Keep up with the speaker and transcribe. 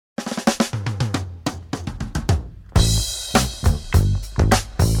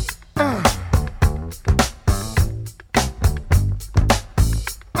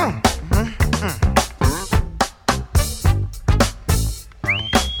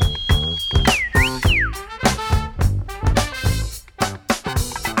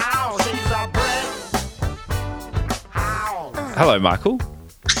Hello, Michael.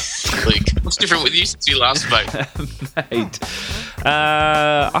 Luke, what's different with you since we last spoke? Mate,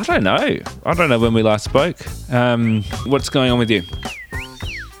 I don't know. I don't know when we last spoke. What's going on with you?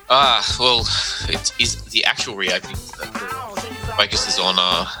 Well, it is the actual reopening that the focus is on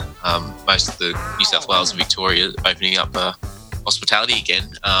most of the New South Wales and Victoria opening up hospitality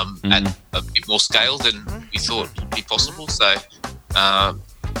again at a bit more scale than we thought would be possible. So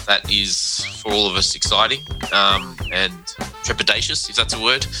that is, for all of us, exciting and trepidatious, if that's a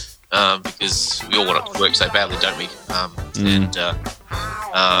word, because we all want it to work so badly, don't we? And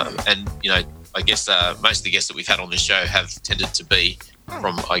you know, I guess most of the guests that we've had on this show have tended to be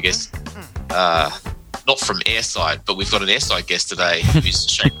from, I guess, not from airside, but we've got an airside guest today who's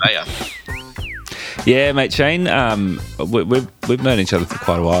Shane Bayer. Yeah, mate, Shane. We've known each other for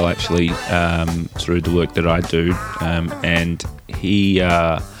quite a while, actually, through the work that I do, and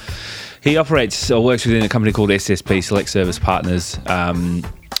he operates or works within a company called SSP, Select Service Partners.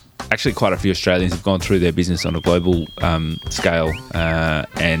 Actually, quite a few Australians have gone through their business on a global scale,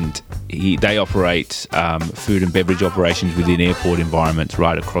 and they operate food and beverage operations within airport environments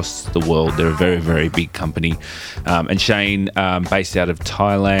right across the world. They're a very, very big company. And Shane, based out of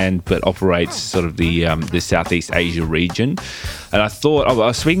Thailand, but operates sort of the Southeast Asia region. And I thought, I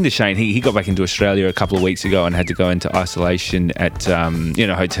was speaking to Shane, he got back into Australia a couple of weeks ago and had to go into isolation at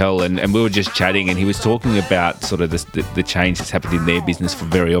a hotel, and we were just chatting, and he was talking about sort of the change that's happened in their business for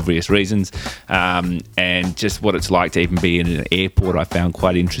very obvious reasons, and just what it's like to even be in an airport. I found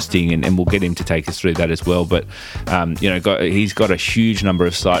quite interesting, and we'll get him to take us through that as well. But he's got a huge number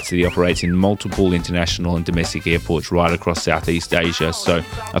of sites that he operates in, multiple international and domestic airports right across Southeast Asia. So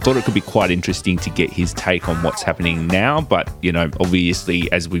I thought it could be quite interesting to get his take on what's happening now, but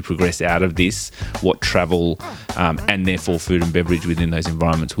obviously as we progress out of this, what travel and therefore food and beverage within those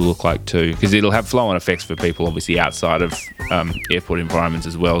environments will look like too, because it'll have flow-on effects for people obviously outside of airport environments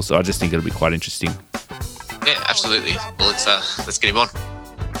as well. So I just think it'll be quite interesting. Yeah, absolutely. Well, let's get him on.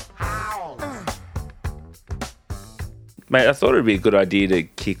 Mate, I thought it'd be a good idea to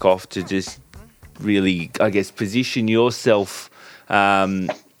kick off to just really, I guess, position yourself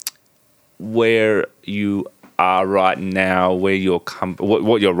where you are right now, where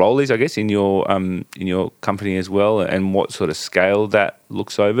what your role is, I guess, in your company as well, and what sort of scale that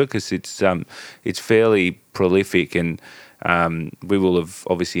looks over, because it's fairly prolific, and we will have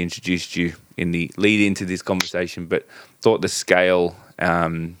obviously introduced you in the lead into this conversation, but thought the scale,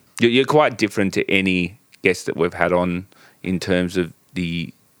 you're quite different to any guest that we've had on in terms of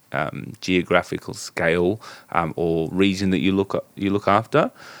the geographical scale or region that you look after.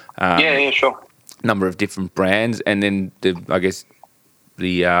 Yeah, sure. Number of different brands, and then the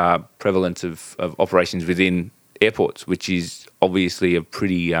prevalence of operations within airports, which is obviously a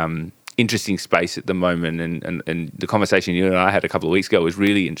pretty interesting space at the moment, and the conversation you and I had a couple of weeks ago was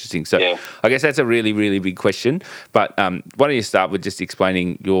really interesting. So yeah. I guess that's a really, really big question. But why don't you start with just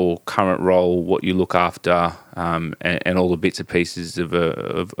explaining your current role, what you look after, and all the bits and pieces of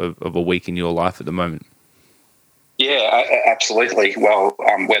a week in your life at the moment? Yeah, absolutely. Well,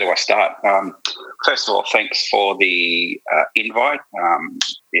 where do I start? First of all, thanks for the invite.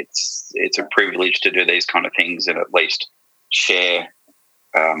 It's a privilege to do these kind of things and at least share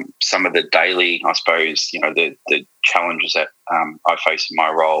some of the daily, I suppose, the challenges that I face in my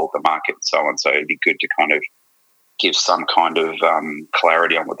role, the market and so on. So it'd be good to kind of give some kind of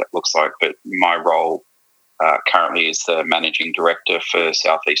clarity on what that looks like. But my role currently is the Managing Director for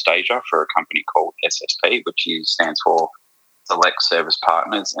Southeast Asia for a company called SSP, which stands for Select Service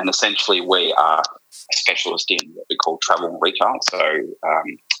Partners. And essentially we are a specialist in what we call travel and retail. So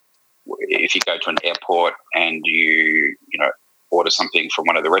if you go to an airport and you order something from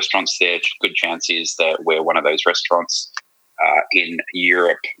one of the restaurants there, good chance is that we're one of those restaurants. In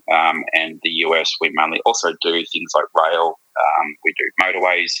Europe and the US, we mainly also do things like rail. We do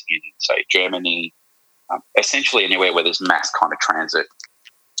motorways in, say, Germany. Essentially anywhere where there's mass kind of transit.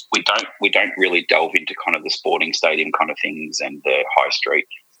 We don't really delve into kind of the sporting stadium kind of things and the high street.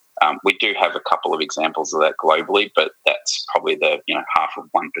 We do have a couple of examples of that globally, but that's probably the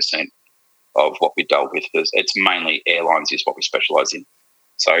 0.5% of what we dealt with. It's mainly airlines is what we specialise in.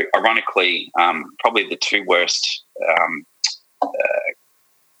 So ironically, probably the two worst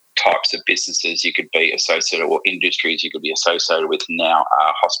types of businesses you could be associated, or industries you could be associated with now,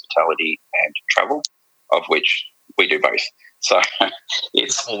 are hospitality and travel, of which we do both. So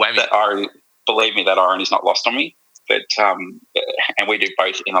it's that irony. Believe me, that irony is not lost on me. But and we do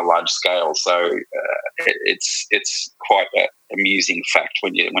both in a large scale. So it's quite an amusing fact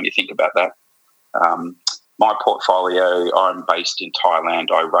when you think about that. My portfolio, I'm based in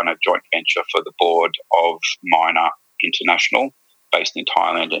Thailand. I run a joint venture for the board of Minor International, based in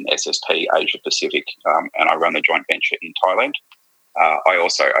Thailand, and SSP Asia Pacific, and I run the joint venture in Thailand. I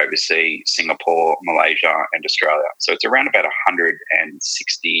also oversee Singapore, Malaysia, and Australia. So it's around about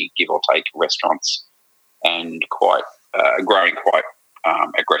 160, give or take, restaurants, and growing quite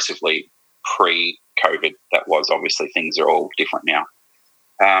aggressively pre-COVID. That was obviously, things are all different now.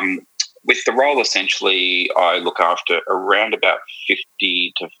 With the role, essentially, I look after around about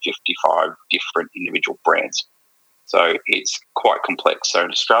 50 to 55 different individual brands. So it's quite complex. So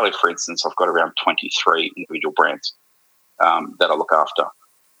in Australia, for instance, I've got around 23 individual brands that I look after.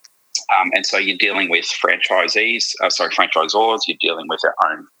 And so you're dealing with franchisors, you're dealing with our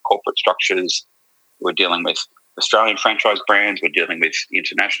own corporate structures, we're dealing with Australian franchise brands, we're dealing with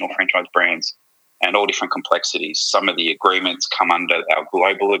international franchise brands, and all different complexities. Some of the agreements come under our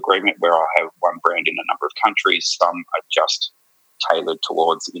global agreement, where I have one brand in a number of countries. Some are just tailored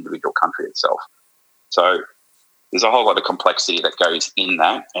towards the individual country itself. So there's a whole lot of complexity that goes in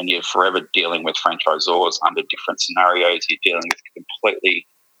that, and you're forever dealing with franchisors under different scenarios. You're dealing with completely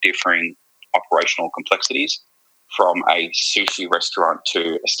differing operational complexities, from a sushi restaurant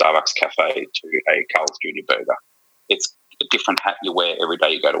to a Starbucks cafe to a Carl's Jr. burger. It's a different hat you wear every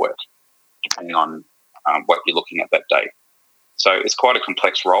day you go to work, depending on what you're looking at that day. So it's quite a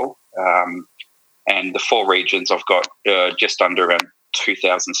complex role. And the 4 regions, I've got just under around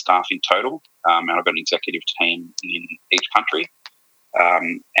 2,000 staff in total, and I've got an executive team in each country.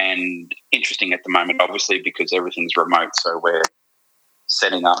 And interesting at the moment, obviously, because everything's remote, so we're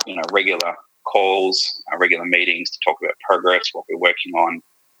setting up, regular calls, regular meetings to talk about progress, what we're working on.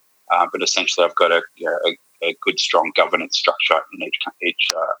 But essentially, I've got a good, strong governance structure in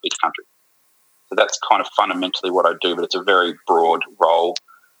each country. So that's kind of fundamentally what I do, but it's a very broad role.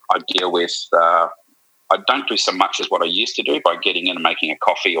 I deal with. I don't do so much as what I used to do by getting in and making a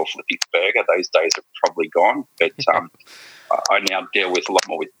coffee or flipping a burger. Those days are probably gone. But I now deal with a lot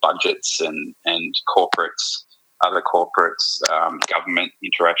more with budgets and corporates, other corporates, government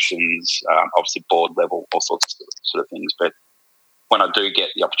interactions, obviously board level, all sorts of sort of things. But when I do get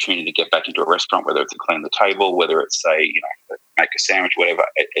the opportunity to get back into a restaurant, whether it's to clean the table, whether it's make a sandwich, whatever,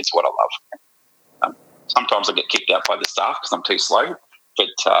 it's what I love. Sometimes I get kicked out by the staff because I'm too slow, but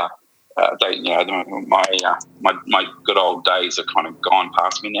my good old days are kind of gone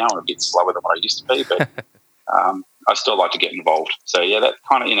past me now. I'm a bit slower than what I used to be, but I still like to get involved. So yeah, that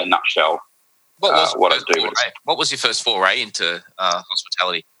kind of in a nutshell what I do. What was your first foray into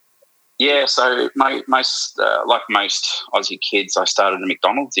hospitality? Yeah, so like most Aussie kids, I started at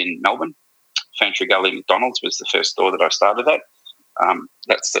McDonald's in Melbourne. Fantry Gully McDonald's was the first store that I started at.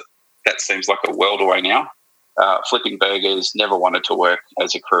 That seems like a world away now. Flipping burgers, never wanted to work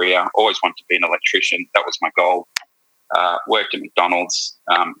as a career, always wanted to be an electrician. That was my goal. Worked at McDonald's,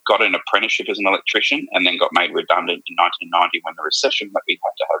 got an apprenticeship as an electrician, and then got made redundant in 1990 when the recession that we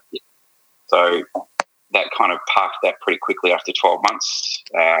had to have hit. So that kind of parked that pretty quickly after 12 months.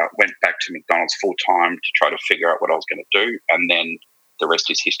 Went back to McDonald's full time to try to figure out what I was going to do, and then the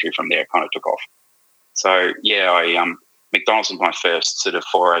rest is history from there. Kind of took off. So yeah, McDonald's was my first sort of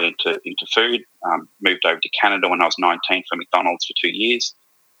foray into food. Moved over to Canada when I was 19 for McDonald's for 2 years.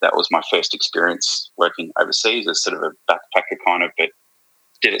 That was my first experience working overseas as sort of a backpacker kind of, but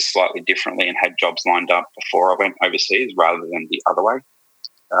did it slightly differently and had jobs lined up before I went overseas rather than the other way.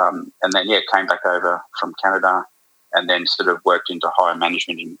 And then, came back over from Canada and then sort of worked into higher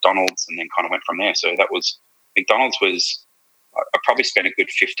management in McDonald's and then kind of went from there. So McDonald's was, I probably spent a good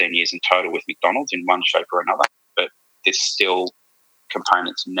 15 years in total with McDonald's in one shape or another, but there's still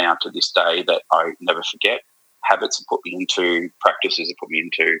components now to this day that I never forget. Habits have put me into, practices have put me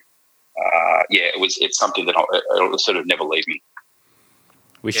into. It's something that it'll sort of never leave me.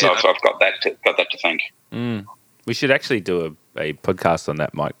 So I've got that to thank. We should actually do a podcast on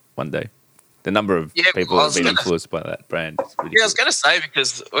that, Mike, one day. The number of people who have been influenced by that brand. I was going to say,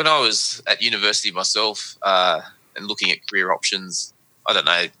 because when I was at university myself and looking at career options, I don't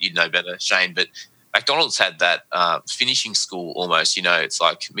know, you'd know better, Shane, but McDonald's had that finishing school almost, it's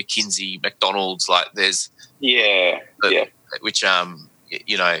like McKinsey, McDonald's, like there's... Which,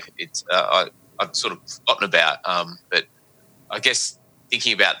 it's I've sort of forgotten about, but I guess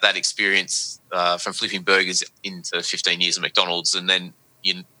thinking about that experience from flipping burgers into 15 years of McDonald's and then,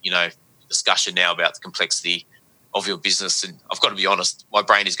 discussion now about the complexity of your business. And I've got to be honest, my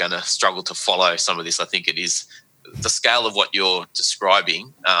brain is going to struggle to follow some of this. I think it is the scale of what you're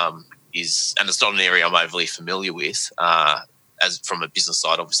describing is, and it's not an area I'm overly familiar with, as from a business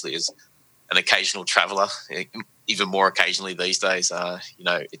side, obviously, as an occasional traveller, even more occasionally these days.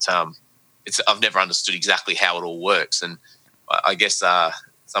 It's I've never understood exactly how it all works, and I guess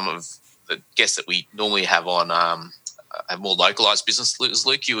some of the guests that we normally have on a more localized business,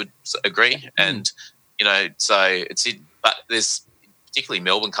 Luke, you would agree. And, so but there's particularly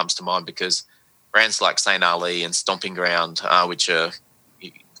Melbourne comes to mind because brands like St. Ali and Stomping Ground, which are,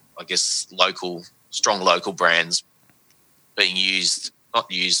 I guess, strong local brands being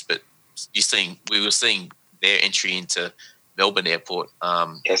not used, but we were seeing their entry into Melbourne Airport.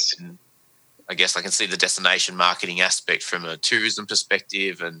 Yes. And I guess I can see the destination marketing aspect from a tourism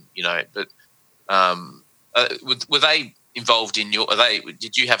perspective, and but were they involved in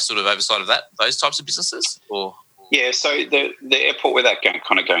did you have sort of oversight of those types of businesses, or? Yeah, so the airport, without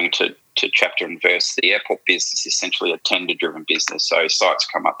going to chapter and verse, the airport business is essentially a tender-driven business. So sites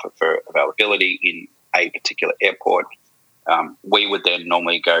come up for availability in a particular airport. We would then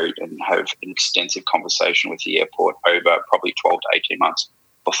normally go and have an extensive conversation with the airport over probably 12 to 18 months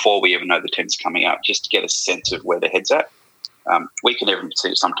before we even know the tenders coming out, just to get a sense of where their head's at. We can even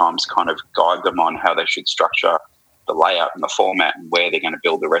sometimes kind of guide them on how they should structure the layout and the format and where they're going to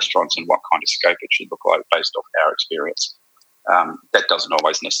build the restaurants and what kind of scope it should look like based off our experience. That doesn't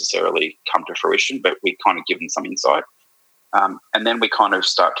always necessarily come to fruition, but we kind of give them some insight. And then we kind of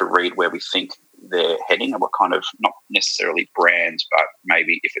start to read where we think they're heading and what kind of, not necessarily brands, but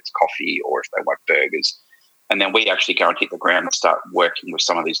maybe if it's coffee or if they like burgers. And then we actually go and hit the ground and start working with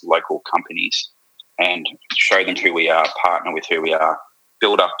some of these local companies and show them who we are, partner with who we are,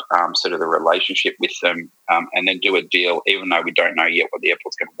 build up sort of the relationship with them, and then do a deal, even though we don't know yet what the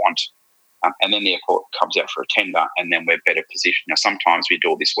airport's going to want. And then the airport comes out for a tender, and then we're better positioned. Now, sometimes we do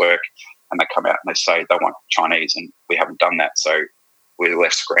all this work, and they come out and they say they want Chinese, and we haven't done that, so we're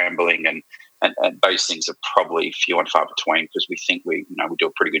left scrambling, and those things are probably few and far between because we think we do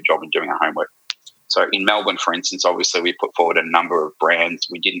a pretty good job in doing our homework. So in Melbourne, for instance, obviously we put forward a number of brands.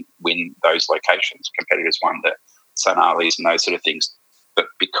 We didn't win those locations. Competitors won the St. Ali's and those sort of things. But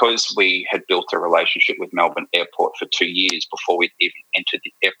because we had built a relationship with Melbourne Airport for 2 years before we'd even entered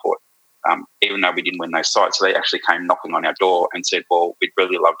the airport, even though we didn't win those sites, they actually came knocking on our door and said, well, we'd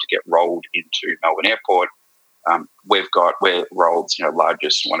really love to get rolled into Melbourne Airport. We're Rolled's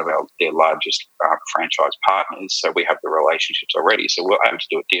one of their largest franchise partners, so we have the relationships already. So we're able to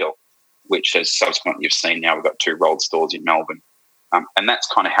do a deal, which has subsequently you've seen now we've got 2 Rolled stores in Melbourne. And that's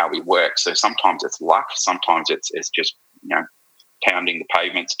kind of how we work. So sometimes it's luck, sometimes it's just, pounding the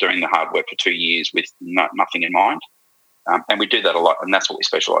pavements, doing the hard work for 2 years with nothing in mind. And we do that a lot, and that's what we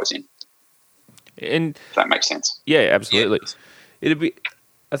specialise in. And if that makes sense. Yeah, absolutely. Yeah. It'd be,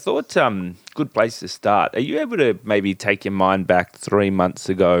 I thought, good place to start. Are you able to maybe take your mind back 3 months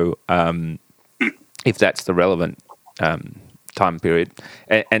ago, if that's the relevant time period,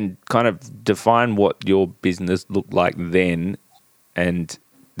 and kind of define what your business looked like then, and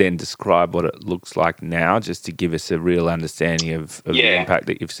then describe what it looks like now, just to give us a real understanding of the impact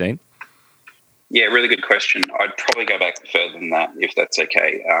that you've seen? Yeah, really good question. I'd probably go back further than that, if that's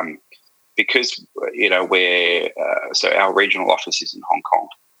okay, because so our regional office is in Hong Kong.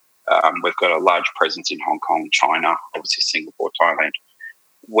 We've got a large presence in Hong Kong, China, obviously Singapore, Thailand.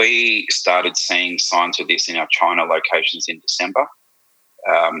 We started seeing signs of this in our China locations in December,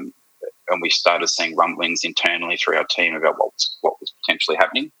 and we started seeing rumblings internally through our team about what was potentially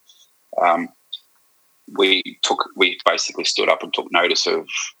happening. We basically stood up and took notice of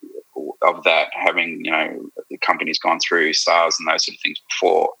that, having the company's gone through SARS and those sort of things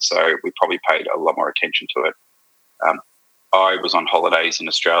before, so we probably paid a lot more attention to it. I was on holidays in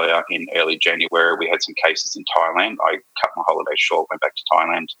Australia in early January. We had some cases in Thailand. I cut my holidays short, went back to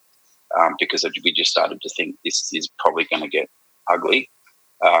Thailand because we just started to think this is probably going to get ugly.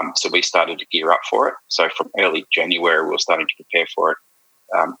 So we started to gear up for it. So from early January, we were starting to prepare for it.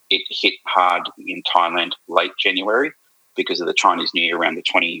 It hit hard in Thailand late January because of the Chinese New Year. Around the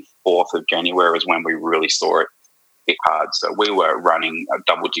 24th of January was when we really saw it hit hard. So we were running a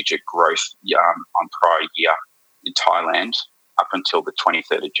double-digit growth on prior year in Thailand up until the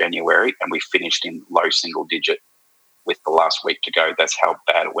 23rd of January, and we finished in low single digit with the last week to go. That's how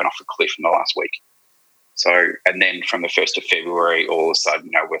bad it went off a cliff in the last week. So, and then from the 1st of February, all of a sudden,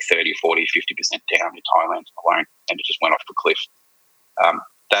 we're 30, 40, 50% down in Thailand alone, and it just went off the cliff.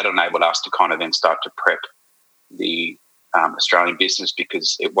 That enabled us to kind of then start to prep the Australian business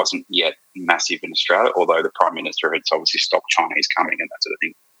because it wasn't yet massive in Australia, although the Prime Minister had obviously stopped Chinese coming and that sort of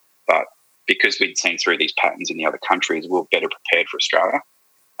thing. But because we'd seen through these patterns in the other countries, we were better prepared for Australia.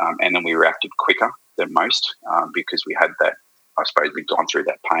 And then we reacted quicker than most because we had that, I suppose we'd gone through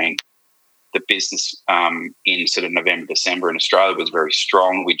that pain. The business in sort of November, December in Australia was very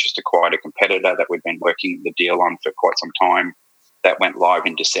strong. We just acquired a competitor that we'd been working the deal on for quite some time. That went live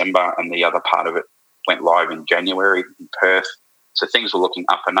in December, and the other part of it went live in January in Perth. So things were looking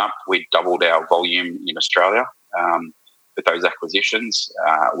up and up. We doubled our volume in Australia. those acquisitions,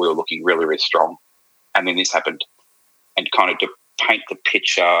 we were looking really, really strong. And then this happened. And kind of to paint the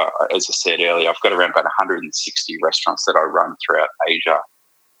picture, as I said earlier, I've got around about 160 restaurants that I run throughout Asia.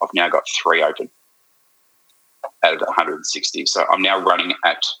 I've now got 3 open out of the 160. So I'm now running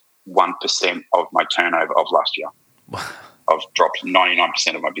at 1% of my turnover of last year. I've dropped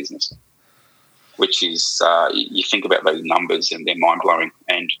 99% of my business, which is, you think about those numbers and they're mind-blowing.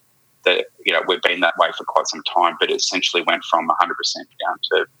 And, we've been that way for quite some time, but it essentially went from 100% down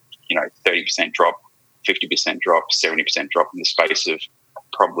to, 30% drop, 50% drop, 70% drop in the space of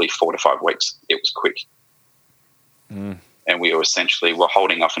probably 4 to 5 weeks. It was quick. Mm. And we were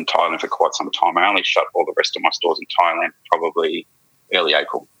holding off in Thailand for quite some time. I only shut all the rest of my stores in Thailand probably early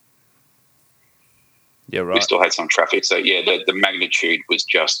April. Yeah, right. We still had some traffic. So, the magnitude was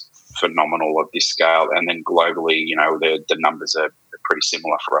just phenomenal of this scale. And then globally, the numbers are pretty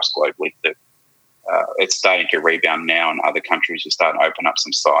similar for us globally. It's starting to rebound now, and other countries are starting to open up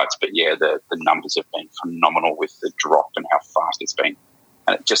some sites. But, the numbers have been phenomenal with the drop and how fast it's been.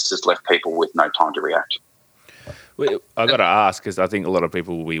 And it just has left people with no time to react. I got to ask, because I think a lot of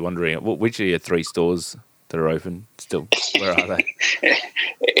people will be wondering, which are your 3 stores that are open still? Where are they?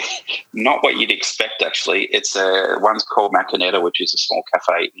 Not what you'd expect, actually. It's one's called Macanetta, which is a small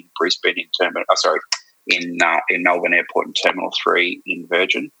cafe in Brisbane, in Melbourne Airport and Terminal 3 in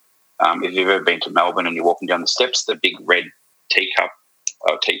Virgin. If you've ever been to Melbourne and you're walking down the steps, the big red teapot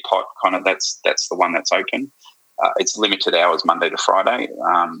kind of, that's the one that's open. It's limited hours Monday to Friday.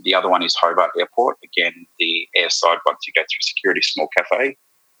 The other one is Hobart Airport. Again, the airside once you go through security, small cafe.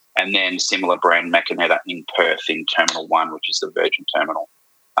 And then similar brand Macanetta in Perth in Terminal 1, which is the Virgin Terminal.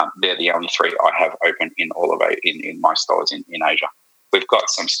 They're the only 3 I have open in all of in my stores in Asia. We've got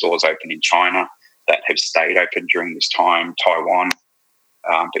some stores open in China that have stayed open during this time, Taiwan.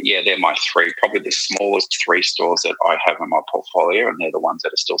 But they're my 3, probably the smallest 3 stores that I have in my portfolio, and they're the ones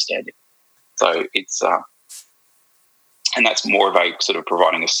that are still standing. So it's... and that's more of a sort of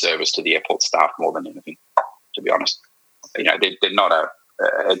providing a service to the airport staff more than anything, to be honest. They're not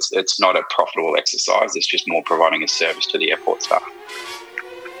it's not a profitable exercise. It's just more providing a service to the airport staff.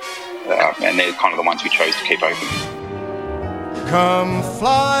 And they're kind of the ones we chose to keep open. Come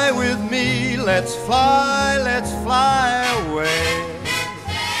fly with me, let's fly away.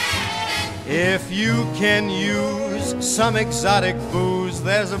 If you can use some exotic booze,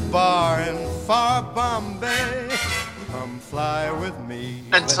 there's a bar in far Bombay. Come fly with me.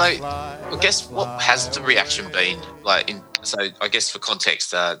 And so, I guess, what has the reaction been like? So, I guess for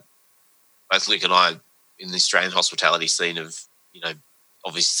context, both Luke and I in the Australian hospitality scene have,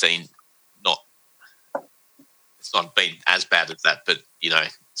 obviously seen it's not been as bad as that, but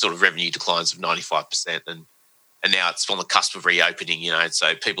sort of revenue declines of 95%, and now it's on the cusp of reopening.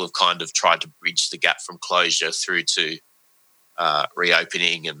 So people have kind of tried to bridge the gap from closure through to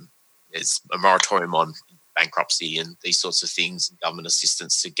reopening, and there's a moratorium on bankruptcy and these sorts of things, and government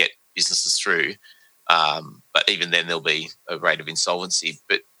assistance to get businesses through. But even then, there'll be a rate of insolvency.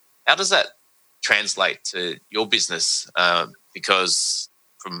 But how does that translate to your business? Because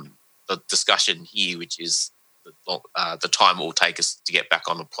from the discussion here, which is the time it will take us to get back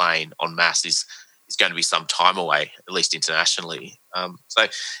on a plane en masse is going to be some time away, at least internationally. So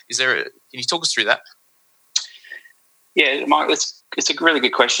can you talk us through that? Yeah, Mike, it's a really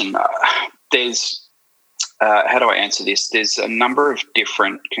good question. There's how do I answer this? There's a number of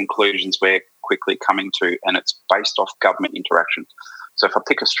different conclusions we're quickly coming to, and it's based off government interactions. So if I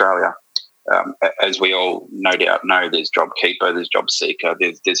pick Australia, as we all no doubt know, there's JobKeeper, there's JobSeeker,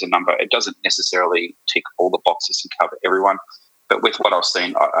 there's a number. It doesn't necessarily tick all the boxes and cover everyone, but with what I've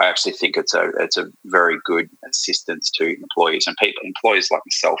seen, I actually think it's a very good assistance to employees and employees like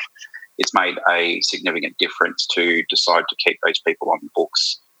myself. It's made a significant difference to decide to keep those people on the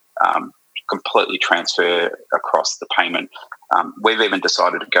books, completely transfer across the payment. We've even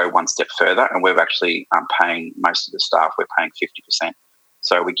decided to go one step further, and we're actually paying most of the staff, we're paying 50%.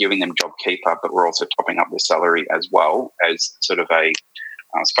 So we're giving them JobKeeper, but we're also topping up their salary as well as sort of a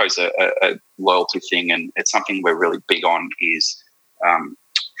loyalty thing. And it's something we're really big on is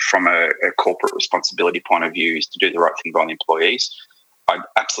from a corporate responsibility point of view is to do the right thing by the employees. I'd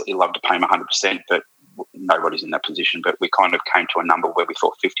absolutely love to pay them 100%, but nobody's in that position. But we kind of came to a number where we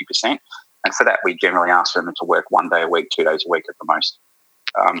thought 50%. And for that, we generally ask them to work 1 day a week, 2 days a week at the most.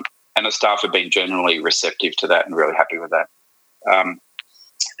 And the staff have been generally receptive to that and really happy with that.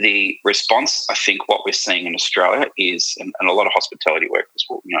 The response, I think what we're seeing in Australia is, and a lot of hospitality workers,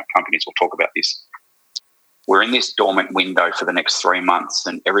 companies will talk about this, we're in this dormant window for the next 3 months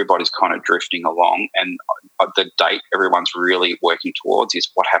and everybody's kind of drifting along, and the date everyone's really working towards is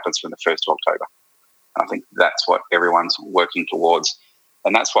what happens from the 1st of October. I think that's what everyone's working towards.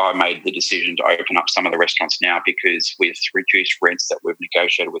 And that's why I made the decision to open up some of the restaurants now, because with reduced rents that we've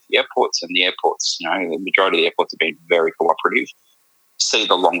negotiated with the airports, and the airports, the majority of the airports have been very cooperative, see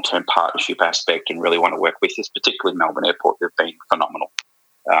the long-term partnership aspect and really want to work with us, particularly Melbourne Airport. They've been phenomenal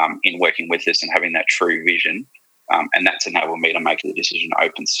in working with us and having that true vision. And that's enabled me to make the decision to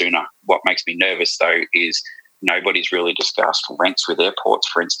open sooner. What makes me nervous, though, is nobody's really discussed rents with airports,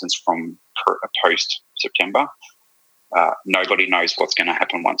 for instance, from post-September. Nobody knows what's going to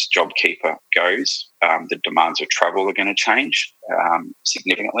happen once JobKeeper goes. The demands of travel are going to change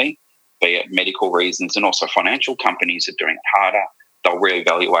significantly, be it medical reasons, and also financial companies are doing it harder. They'll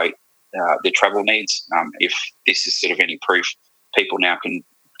reevaluate their travel needs. If this is sort of any proof, people now can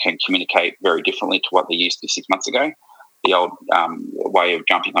communicate very differently to what they used to 6 months ago. The old way of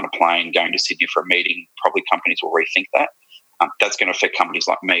jumping on a plane, going to Sydney for a meeting, probably companies will rethink that. That's going to affect companies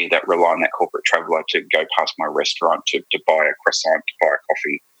like me that rely on that corporate traveller to go past my restaurant to buy a croissant, to buy a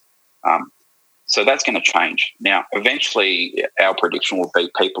coffee. So that's going to change. Now, eventually, our prediction will be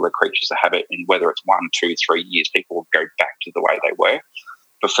people are creatures of habit, and whether it's 1, 2, 3 years, people will go back to the way they were.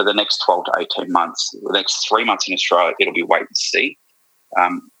 But for the next 12 to 18 months, the next 3 months in Australia, it'll be wait and see.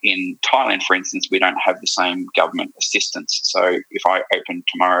 In Thailand, for instance, we don't have the same government assistance. So if I open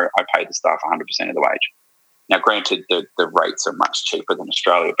tomorrow, I pay the staff 100% of the wage. Now, granted, the rates are much cheaper than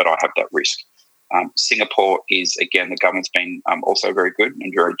Australia, but I have that risk. Singapore is, again, the government's been also very good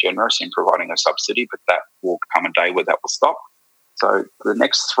and very generous in providing a subsidy, but that will come a day where that will stop. So the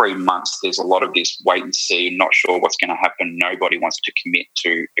next 3 months, there's a lot of this wait and see, not sure what's going to happen. Nobody wants to commit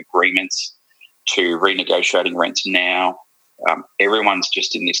to agreements, to renegotiating rents now. Everyone's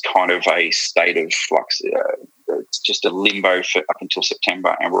just in this kind of a state of flux. It's just a limbo for up until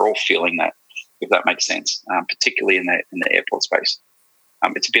September, and we're all feeling that, if that makes sense, particularly in the airport space.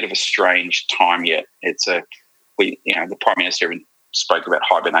 It's a bit of a strange time yet. The Prime Minister even spoke about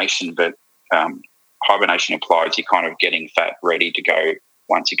hibernation, but hibernation implies you're kind of getting fat, ready to go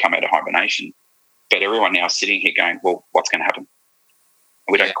once you come out of hibernation. But everyone now is sitting here going, well, what's going to happen?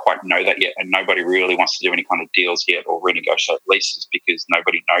 We don't quite know that yet, and nobody really wants to do any kind of deals yet or renegotiate leases because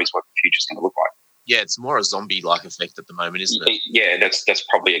nobody knows what the future's going to look like. Yeah, it's more a zombie-like effect at the moment, isn't it? Yeah, that's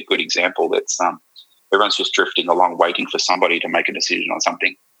probably a good example. That's everyone's just drifting along, waiting for somebody to make a decision on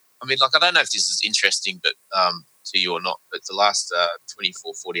something. I mean, I don't know if this is interesting, but to you or not, but the last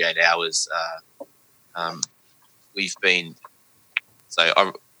 24, 48 hours, we've been. So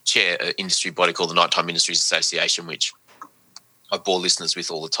I chair an industry body called the Nighttime Industries Association, which I bore listeners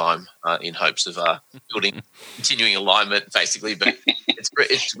with all the time in hopes of building continuing alignment, basically. But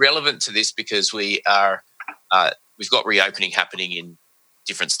it's relevant to this because we've got reopening happening in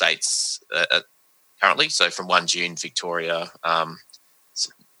different states currently. So from 1 June, Victoria,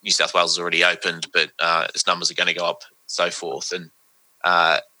 New South Wales has already opened, but its numbers are going to go up, so forth. And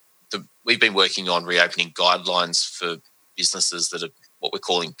we've been working on reopening guidelines for businesses that are what we're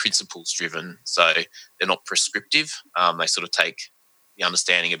calling principles driven. So they're not prescriptive. They sort of take the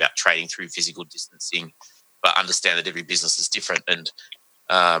understanding about trading through physical distancing, but understand that every business is different. And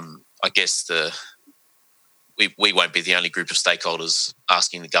I guess we won't be the only group of stakeholders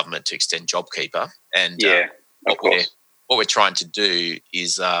asking the government to extend JobKeeper. And what we're trying to do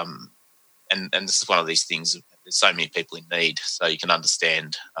is, and this is one of these things, there's so many people in need, so you can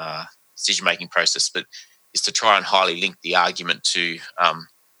understand decision-making process, but is to try and highly link the argument to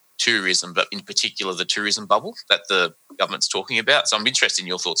tourism, but in particular the tourism bubble that the government's talking about. So I'm interested in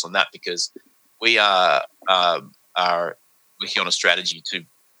your thoughts on that, because we are working on a strategy to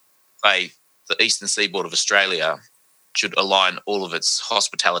say the eastern seaboard of Australia should align all of its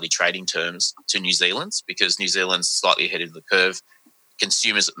hospitality trading terms to New Zealand's, because New Zealand's slightly ahead of the curve.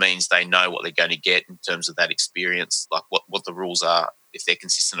 Consumers, it means they know what they're going to get in terms of that experience, like what the rules are. If they're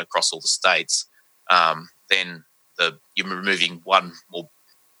consistent across all the states, then you're removing one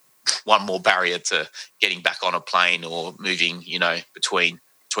more barrier to getting back on a plane or moving, between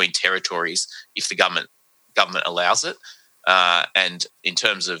territories if the government allows it. And in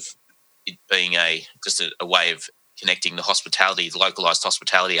terms of it being just a way of connecting the localised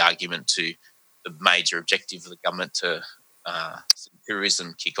hospitality argument to the major objective of the government to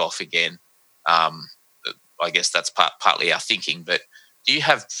tourism kick off again. I guess that's partly our thinking, but do you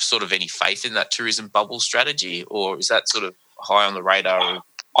have sort of any faith in that tourism bubble strategy, or is that sort of high on the radar?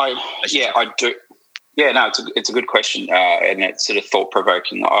 I do. Yeah, no, it's a good question, and it's sort of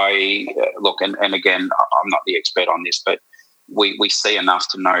thought-provoking. Look, and again, I'm not the expert on this, but we see enough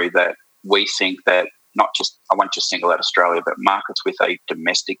to know that we think that I won't just single out Australia, but markets with a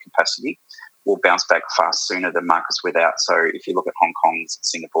domestic capacity will bounce back far sooner than markets without. So if you look at Hong Kong's,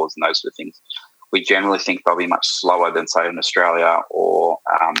 Singapore's and those sort of things, we generally think they'll be much slower than, say, in Australia or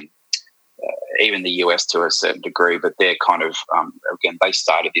even the US to a certain degree, but they're kind of, again, they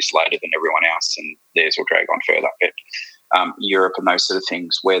started this later than everyone else, and theirs will drag on further. But Europe and those sort of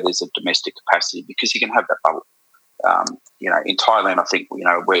things where there's a domestic capacity, because you can have that bubble. In Thailand, I think,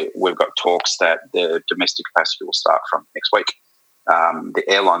 we've got talks that the domestic capacity will start from next week. The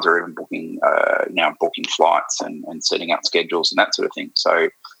airlines are even booking flights and setting up schedules and that sort of thing. So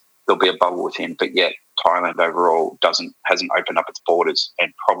there'll be a bubble within, but yet Thailand overall hasn't opened up its borders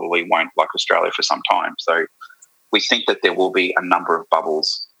and probably won't, like Australia, for some time. So we think that there will be a number of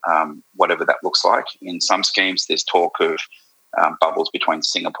bubbles, whatever that looks like. In some schemes, there's talk of bubbles between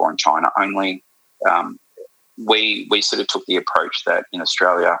Singapore and China only. We sort of took the approach that in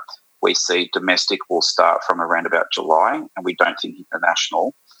Australia we see domestic will start from around about July, and we don't think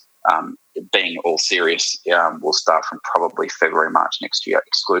international, being all serious, will start from probably February, March next year,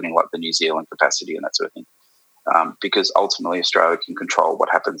 excluding like the New Zealand capacity and that sort of thing. Because ultimately Australia can control what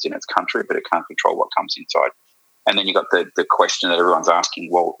happens in its country, but it can't control what comes inside. And then you've got the question that everyone's asking,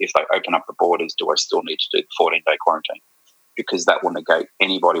 well, if they open up the borders, do I still need to do the 14-day quarantine? Because that will negate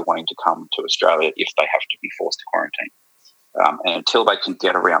anybody wanting to come to Australia if they have to be forced to quarantine. And until they can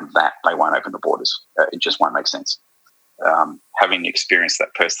get around that, they won't open the borders. It just won't make sense. Having experienced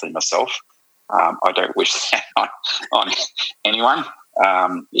that personally myself, I don't wish that on anyone.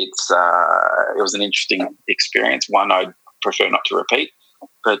 It was an interesting experience, one I'd prefer not to repeat.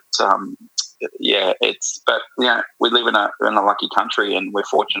 But we live in a lucky country, and we're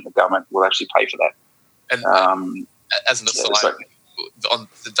fortunate the government will actually pay for that. And as an aside, on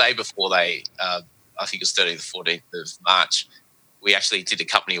the day before they, I think it was 13th or 14th of March, we actually did a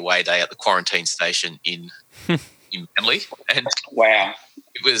company away day at the quarantine station in Manly. And wow.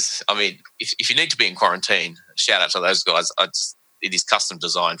 It was, I mean, if you need to be in quarantine, shout out to those guys. It is custom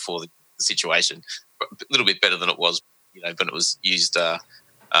designed for the situation. A little bit better than it was, when it was used for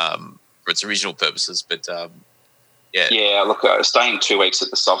its original purposes. But yeah. Yeah, look, staying 2 weeks at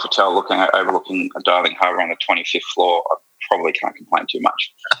the Sofitel overlooking Darling Harbour on the 25th floor, I probably can't complain too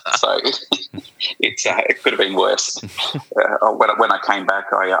much. So it could have been worse. When I came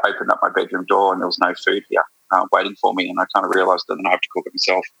back, I opened up my bedroom door and there was no food here waiting for me, and I kind of realised that I have to cook it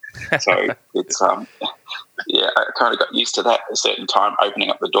myself. So it's, I kind of got used to that. At a certain time, opening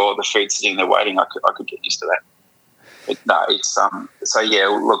up the door, the food sitting there waiting, I could get used to that. But no, it's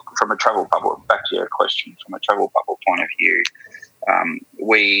look, from a travel bubble, back to your question, from a travel bubble point of view,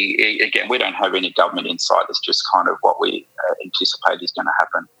 we don't have any government insight. It's just kind of what we anticipate is going to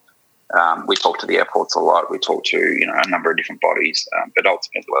happen. We talk to the airports a lot. We talk to a number of different bodies, but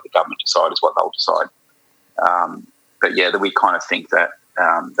ultimately what the government decide is what they'll decide. We kind of think that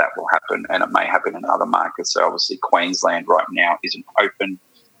that will happen, and it may happen in other markets. So obviously Queensland right now isn't open.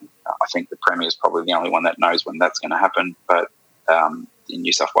 I think the Premier is probably the only one that knows when that's going to happen. But in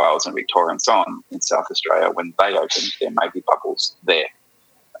New South Wales and Victoria and so on in South Australia, when they open, there may be bubbles there.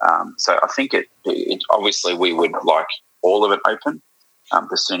 So I think it obviously we would like all of it open.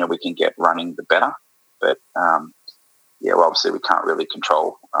 The sooner we can get running, the better. But obviously we can't really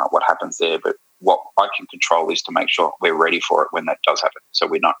control what happens there. But what I can control is to make sure we're ready for it when that does happen. So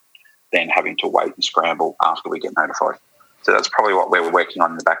we're not then having to wait and scramble after we get notified. So that's probably what we're working on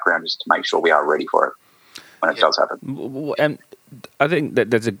in the background, is to make sure we are ready for it when it does happen. And I think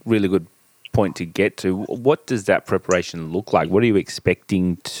that's a really good point to get to. What does that preparation look like? What are you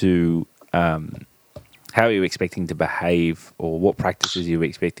expecting to, how are you expecting to behave, or what practices are you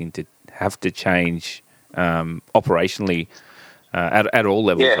expecting to have to change operationally at all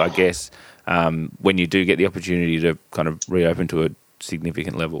levels, I guess, when you do get the opportunity to kind of reopen to a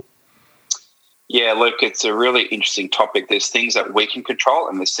significant level? Yeah, look, it's a really interesting topic. There's things that we can control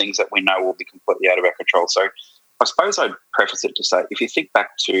and there's things that we know will be completely out of our control. So I suppose I'd preface it to say, if you think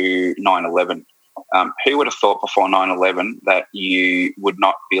back to 9/11, who would have thought before 9/11 that you would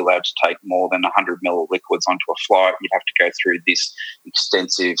not be allowed to take more than 100 ml of liquids onto a flight? You'd have to go through this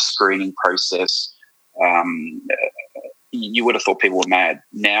extensive screening process. You would have thought people were mad.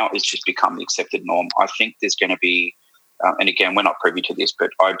 Now it's just become the accepted norm. I think there's going to be, and again, we're not privy to this,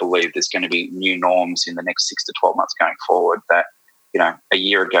 but I believe there's going to be new norms in the next 6 to 12 months going forward that, a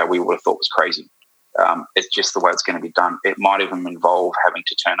year ago we would have thought was crazy. It's just the way it's going to be done. It might even involve having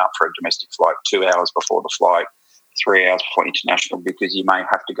to turn up for a domestic flight 2 hours before the flight, 3 hours before international, because you may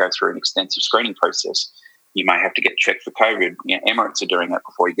have to go through an extensive screening process. You may have to get checked for COVID. Emirates are doing it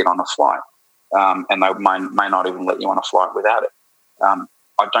before you get on a flight. And they may not even let you on a flight without it.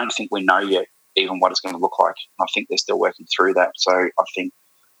 I don't think we know yet even what it's going to look like. I think they're still working through that. So I think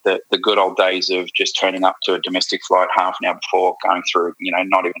that the good old days of just turning up to a domestic flight half an hour before, going through,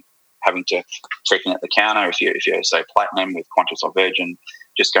 not even having to check in at the counter if you're say Platinum with Qantas or Virgin,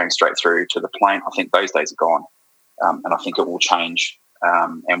 just going straight through to the plane. I think those days are gone, and I think it will change.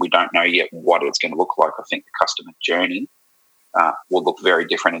 And we don't know yet what it's going to look like. I think the customer journey will look very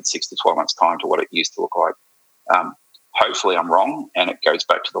different in 6 to 12 months' time to what it used to look like. Hopefully I'm wrong and it goes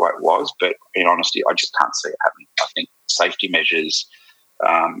back to the way it was, but in honesty, I just can't see it happening. I think safety measures,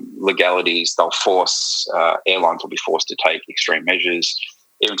 legalities, they'll force, airlines will be forced to take extreme measures,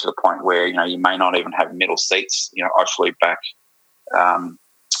 even to the point where, you may not even have middle seats. I flew back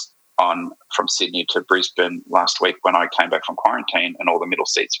from Sydney to Brisbane last week when I came back from quarantine, and all the middle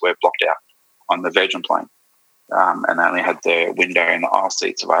seats were blocked out on the Virgin plane. And they only had the window and the aisle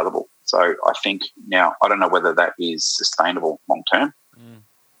seats available. So I think now, I don't know whether that is sustainable long term,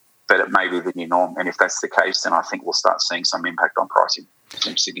 but it may be the new norm. And if that's the case, then I think we'll start seeing some impact on pricing,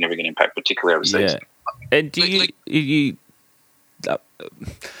 some significant impact, particularly overseas. Yeah. And do you I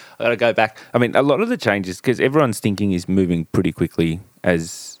got to go back. I mean, a lot of the changes, because everyone's thinking is moving pretty quickly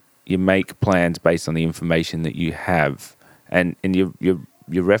as you make plans based on the information that you have, and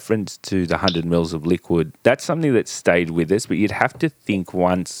your reference to the 100 mils of liquid, that's something that stayed with us, but you'd have to think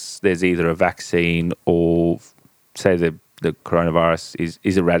once there's either a vaccine or, say, the coronavirus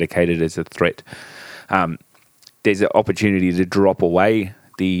is eradicated as a threat, there's an opportunity to drop away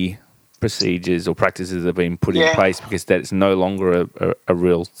the procedures or practices that have been put in place because that's no longer a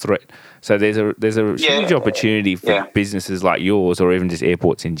real threat. So there's a huge opportunity for businesses like yours, or even just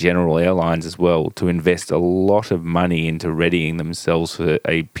airports in general, airlines as well, to invest a lot of money into readying themselves for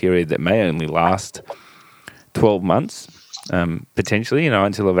a period that may only last 12 months, potentially,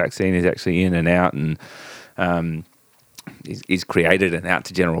 until a vaccine is actually in and out and is created and out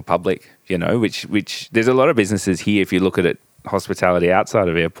to general public, which there's a lot of businesses here, if you look at it, hospitality outside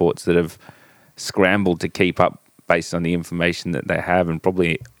of airports, that have scrambled to keep up based on the information that they have, and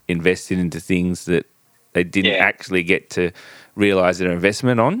probably invested into things that they didn't actually get to realise their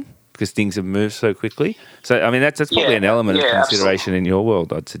investment on because things have moved so quickly. So, I mean, that's probably an element of consideration in your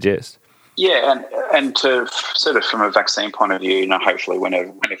world, I'd suggest. Yeah, and to sort of from a vaccine point of view, hopefully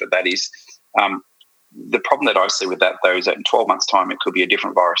whenever that is, the problem that I see with that, though, is that in 12 months' time it could be a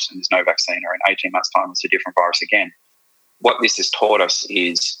different virus and there's no vaccine, or in 18 months' time it's a different virus again. What this has taught us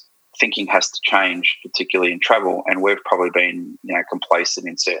is thinking has to change, particularly in travel, and we've probably been, complacent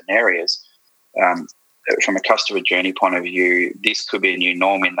in certain areas. From a customer journey point of view, this could be a new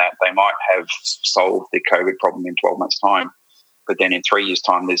norm in that they might have solved the COVID problem in 12 months' time, but then in 3 years'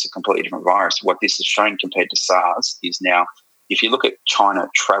 time, there's a completely different virus. What this has shown compared to SARS is now, if you look at China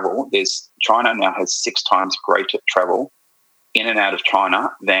travel, China now has 6 times greater travel in and out of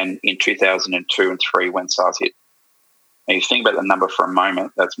China than in 2002 and 3 when SARS hit. Now, you think about the number for a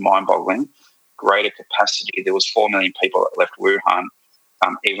moment, that's mind-boggling. Greater capacity. There was 4 million people that left Wuhan,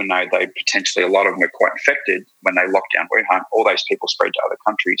 even though a lot of them were quite infected when they locked down Wuhan. All those people spread to other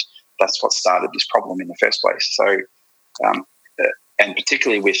countries. That's what started this problem in the first place. So, and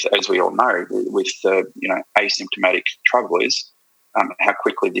particularly with, as we all know, with asymptomatic travellers, how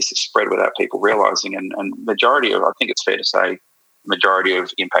quickly this has spread without people realising. And majority of, I think it's fair to say, majority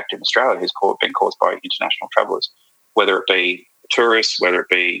of impact in Australia has been caused by international travellers, whether it be tourists, whether it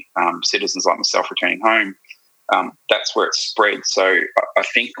be citizens like myself returning home. That's where it's spread. So I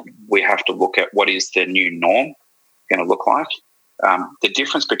think we have to look at what is the new norm going to look like. The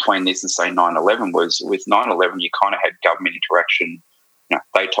difference between this and, say, 9/11 was, with 9/11 you kind of had government interaction.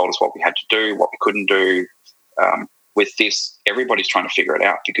 They told us what we had to do, what we couldn't do. With this, everybody's trying to figure it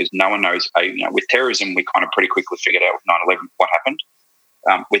out because no one knows. With terrorism, we kind of pretty quickly figured out with 9/11 what happened.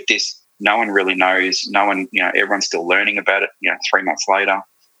 With this, no one really knows. No one, everyone's still learning about it. 3 months later,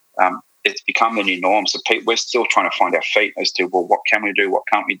 it's become the new norm. So we're still trying to find our feet as to, well, what can we do? What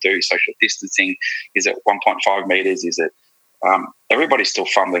can't we do? Social distancing, is it 1.5 meters? Is it? Everybody's still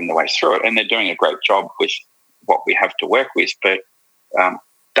fumbling their way through it, and they're doing a great job with what we have to work with. But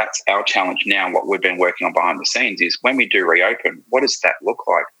that's our challenge now. What we've been working on behind the scenes is, when we do reopen, what does that look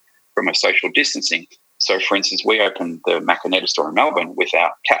like from a social distancing? So, for instance, we opened the Macanetta store in Melbourne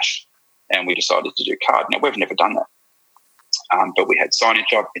without cash, and we decided to do card. Now, we've never done that, but we had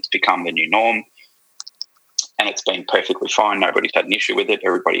signage up. It's become the new norm, and it's been perfectly fine. Nobody's had an issue with it.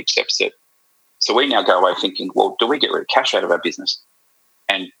 Everybody accepts it. So we now go away thinking, well, do we get rid of cash out of our business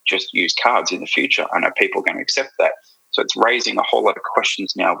and just use cards in the future? I know people are going to accept that. So it's raising a whole lot of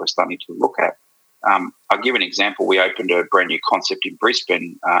questions now we're starting to look at. I'll give an example. We opened a brand new concept in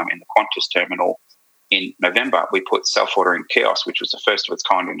Brisbane in the Qantas terminal in November. We put self-ordering kiosks, which was the first of its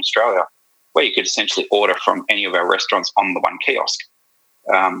kind in Australia, where you could essentially order from any of our restaurants on the one kiosk,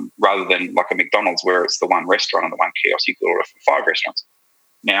 rather than like a McDonald's where it's the one restaurant on the one kiosk. You could order from 5 restaurants.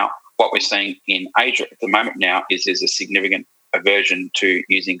 Now, what we're seeing in Asia at the moment now is there's a significant aversion to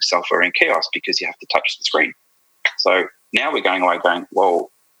using self-ordering kiosks because you have to touch the screen. So now we're going away going, well,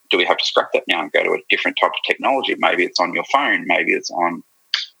 do we have to scrap that now and go to a different type of technology? Maybe it's on your phone, maybe it's on...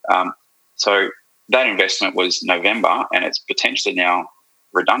 so that investment was November, and it's potentially now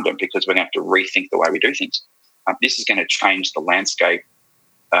redundant because we're going to have to rethink the way we do things. This is going to change the landscape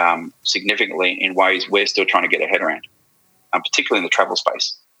significantly in ways we're still trying to get our head around, particularly in the travel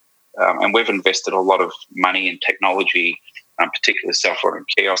space. And we've invested a lot of money in technology, particularly self-ordering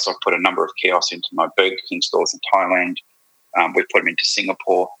kiosks. I've put a number of kiosks into my Burger King stores in Thailand. We've put them into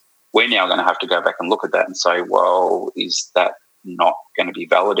Singapore. We're now going to have to go back and look at that and say, well, is that not going to be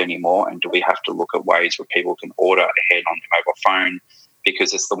valid anymore? And do we have to look at ways where people can order ahead on their mobile phone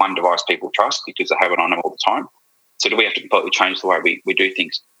because it's the one device people trust because they have it on them all the time? So do we have to completely change the way we do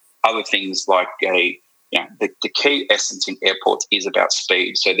things? Other things like the key essence in airports is about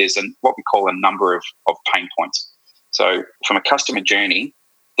speed. So there's what we call a number of pain points. So from a customer journey,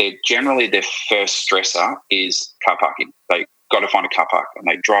 generally their first stressor is car parking. They got to find a car park and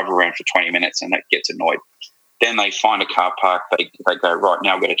they drive around for 20 minutes and that gets annoyed. Then they find a car park, they go, right,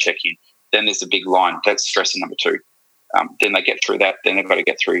 now I've got to check in. Then there's a big line. That's stressor number 2. Then they get through that. Then they've got to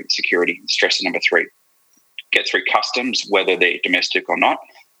get through security, stressor number 3. Get through customs, whether they're domestic or not.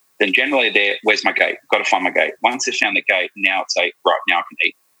 Then generally where's my gate? Got to find my gate. Once they've found the gate, now it's right, now I can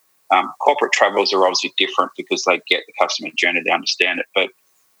eat. Corporate travels are obviously different because they get the customer journey, they understand it. But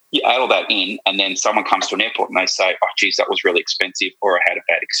you add all that in and then someone comes to an airport and they say, oh, geez, that was really expensive, or I had a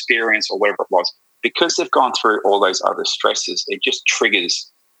bad experience, or whatever it was. Because they've gone through all those other stresses, it just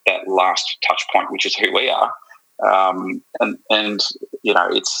triggers that last touch point, which is who we are. And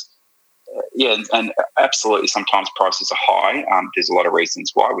absolutely sometimes prices are high. There's a lot of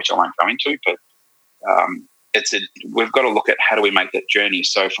reasons why, which I won't go into, but we've got to look at how do we make that journey.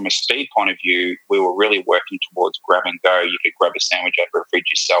 So from a speed point of view, we were really working towards grab and go. You could grab a sandwich out of a fridge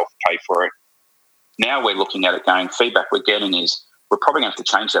yourself, pay for it. Now we're looking at it going, feedback we're getting is we're probably going to have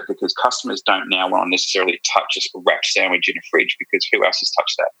to change that because customers don't now want to necessarily touch a wrapped sandwich in a fridge because who else has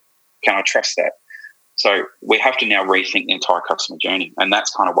touched that? Can I trust that? So we have to now rethink the entire customer journey, and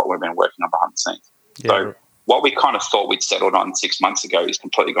that's kind of what we've been working on behind the scenes. Yeah. So what we kind of thought we'd settled on 6 months ago is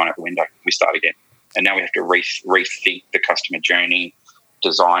completely gone out the window. We start again. And now we have to rethink the customer journey,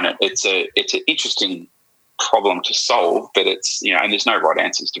 design it. It's an interesting problem to solve, but and there's no right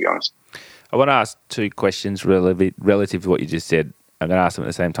answers, to be honest. I want to ask 2 questions relative to what you just said. I'm going to ask them at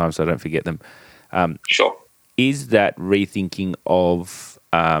the same time so I don't forget them. Sure. Is that rethinking of,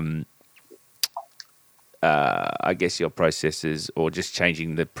 I guess, your processes or just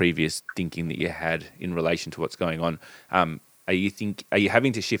changing the previous thinking that you had in relation to what's going on, are you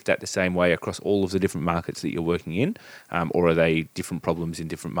having to shift that the same way across all of the different markets that you're working in, or are they different problems in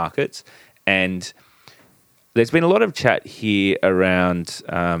different markets? And there's been a lot of chat here around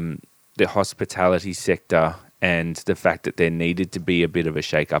the hospitality sector and the fact that there needed to be a bit of a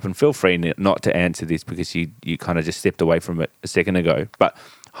shake-up. And feel free not to answer this because you kind of just stepped away from it a second ago. But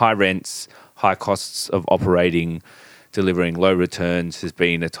high rents, high costs of operating, delivering low returns has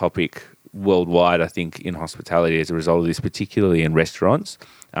been a topic worldwide, I think, in hospitality as a result of this, particularly in restaurants.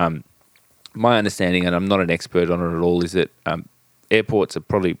 My understanding, and I'm not an expert on it at all, is that airports are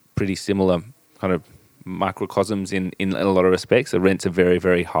probably pretty similar kind of microcosms in a lot of respects. The rents are very,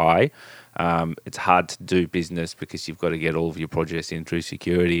 very high. It's hard to do business because you've got to get all of your projects in through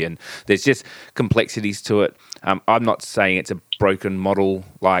security, and there's just complexities to it. I'm not saying it's a broken model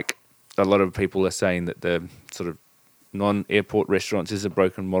like a lot of people are saying that the sort of non-airport restaurants is a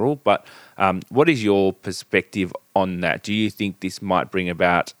broken model, but what is your perspective on that? Do you think this might bring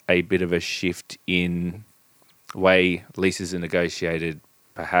about a bit of a shift in way leases are negotiated,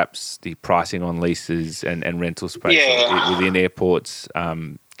 perhaps the pricing on leases and rental space within airports,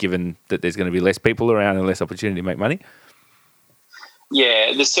 given that there's going to be less people around and less opportunity to make money?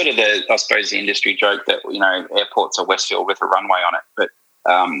 Yeah, there's sort of I suppose the industry joke that, airports are Westfield with a runway on it, but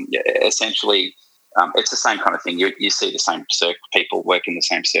essentially it's the same kind of thing. You see the same people work in the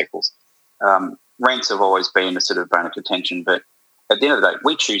same circles. Rents have always been a sort of bone of contention, but at the end of the day,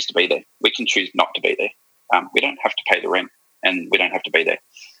 we choose to be there. We can choose not to be there. We don't have to pay the rent, and we don't have to be there.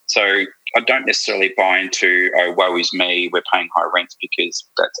 So I don't necessarily buy into, oh, woe is me, we're paying high rents, because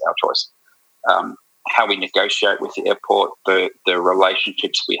that's our choice. How we negotiate with the airport, the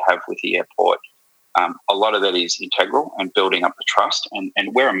relationships we have with the airport, a lot of that is integral and building up the trust. And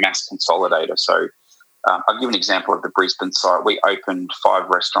we're a mass consolidator. So I'll give an example of the Brisbane site. We opened 5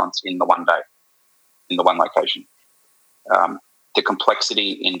 restaurants in the one day, in the one location. The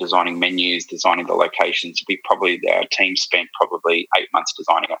complexity in designing menus, designing the locations, our team spent probably 8 months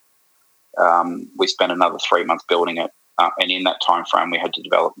designing it. We spent another 3 months building it. And in that time frame, we had to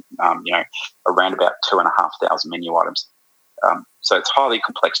develop, around about 2,500 menu items. So it's highly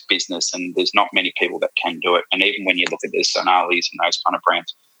complex business, and there's not many people that can do it. And even when you look at the Sonalis and those kind of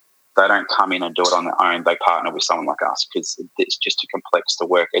brands, they don't come in and do it on their own. They partner with someone like us because it's just too complex to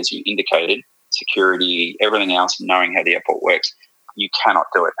work. As you indicated, security, everything else, knowing how the airport works, you cannot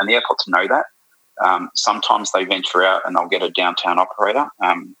do it. And the airports know that. Sometimes they venture out and they'll get a downtown operator.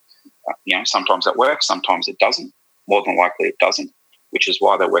 Sometimes it works, sometimes it doesn't. More than likely it doesn't, which is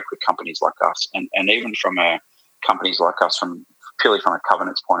why they work with companies like us. And even from companies like us, purely from a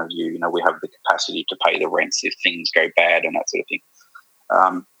covenants point of view, we have the capacity to pay the rents if things go bad and that sort of thing.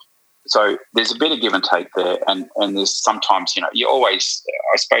 So there's a bit of give and take there. And there's sometimes, you always,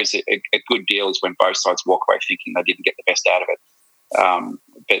 I suppose a good deal is when both sides walk away thinking they didn't get the best out of it.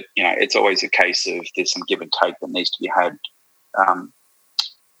 But it's always a case of there's some give and take that needs to be had.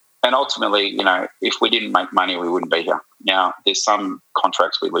 And ultimately, if we didn't make money, we wouldn't be here. Now, there's some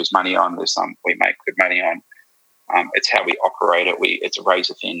contracts we lose money on. There's some we make good money on. It's how we operate it. It's a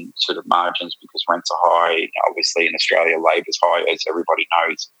razor-thin sort of margins because rents are high. Obviously, in Australia, labour's high, as everybody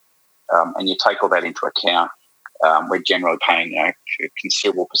knows. And you take all that into account, we're generally paying a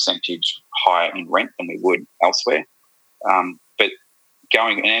considerable percentage higher in rent than we would elsewhere. But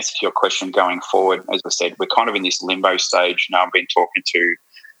in answer to your question, going forward, as I said, we're kind of in this limbo stage. I've been talking to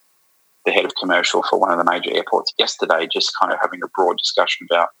the head of commercial for one of the major airports yesterday, just kind of having a broad discussion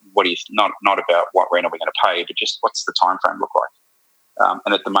about not about what rent are we going to pay, but just what's the time frame look like.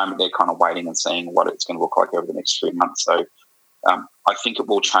 And at the moment, they're kind of waiting and seeing what it's going to look like over the next 3 months. So I think it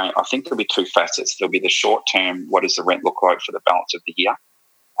will change. I think there'll be two facets. There'll be the short term, what does the rent look like for the balance of the year?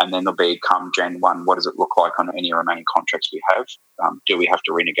 And then there'll be come Jan 1, what does it look like on any remaining contracts we have? Do we have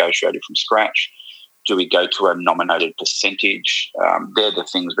to renegotiate it from scratch? Do we go to a nominated percentage? They're the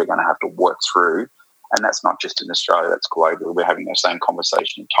things we're going to have to work through. And that's not just in Australia, that's global. We're having the same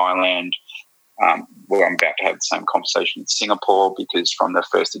conversation in Thailand. I'm about to have the same conversation in Singapore because from the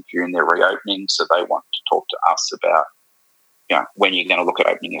 1st of June, they're reopening. So they want to talk to us about, when you're going to look at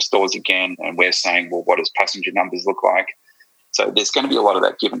opening your stores again. And we're saying, well, what does passenger numbers look like? So there's going to be a lot of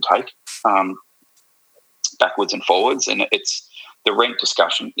that give and take, backwards and forwards. And the rent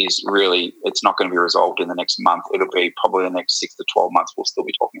discussion is really, it's not going to be resolved in the next month. It'll be probably the next 6 to 12 months. We'll still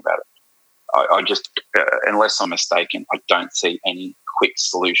be talking about it. I just, unless I'm mistaken, I don't see any quick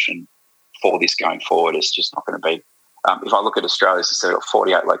solution for this going forward. It's just not going to be. If I look at Australia, as I said, I've got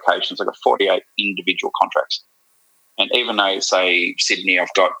 48 locations. I've got 48 individual contracts. And even though, say, Sydney,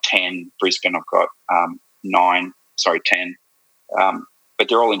 I've got 10, Brisbane, I've got 10, but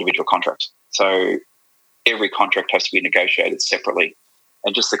they're all individual contracts. So every contract has to be negotiated separately,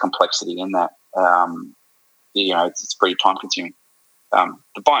 and just the complexity in that, it's pretty time consuming.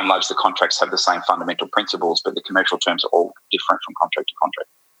 By and large, the contracts have the same fundamental principles, but the commercial terms are all different from contract to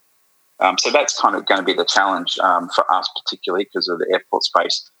contract. So that's kind of going to be the challenge for us, particularly because of the airport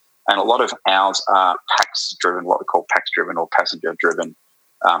space. And a lot of ours are PAX-driven, what we call PAX-driven or passenger-driven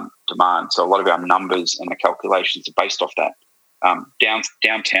demand. So a lot of our numbers and the calculations are based off that.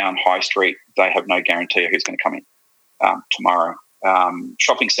 Downtown, High Street, they have no guarantee of who's going to come in tomorrow.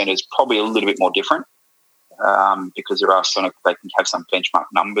 Shopping centres probably a little bit more different because they can have some benchmark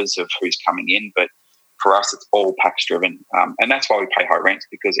numbers of who's coming in, but for us it's all PAX driven, and that's why we pay high rents,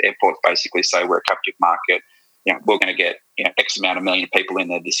 because airports basically say we're a captive market. We're going to get X amount of million people in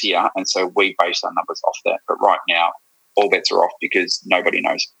there this year, and so we base our numbers off that. But right now, all bets are off because nobody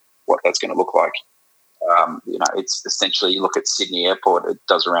knows what that's going to look like. It's essentially, you look at Sydney Airport, it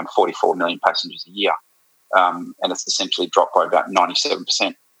does around 44 million passengers a year, and it's essentially dropped by about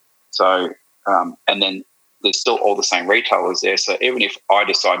 97%. So, and then there's still all the same retailers there. So even if I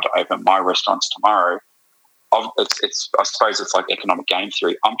decide to open my restaurants tomorrow, I suppose it's like economic game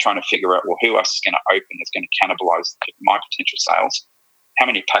theory. I'm trying to figure out, well, who else is going to open that's going to cannibalize my potential sales? How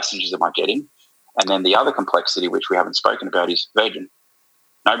many passengers am I getting? And then the other complexity, which we haven't spoken about, is Virgin.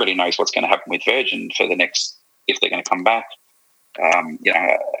 Nobody knows what's going to happen with Virgin for the next, if they're going to come back.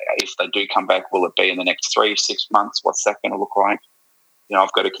 If they do come back, will it be in the next 3-6 months? What's that going to look like?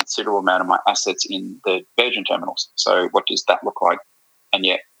 I've got a considerable amount of my assets in the Virgin terminals. So what does that look like? And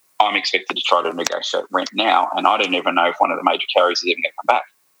yet I'm expected to try to negotiate rent now, and I don't even know if one of the major carriers is even going to come back.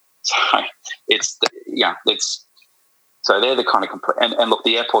 So so they're the kind of and look,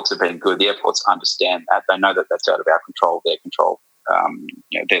 the airports have been good. The airports understand that. They know that that's out of our control, their control.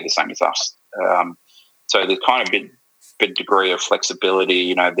 They're the same as us. So there's kind of a degree of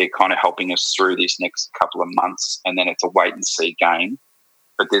flexibility. They're kind of helping us through these next couple of months, and then it's a wait and see game.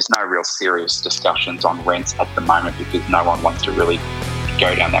 But there's no real serious discussions on rents at the moment because no one wants to really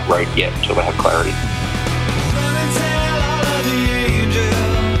go down that road yet until they have clarity.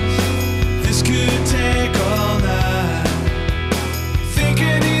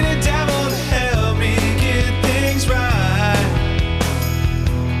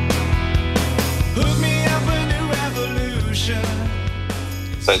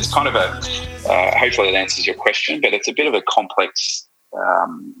 So it's kind of hopefully it answers your question, but it's a bit of a complex,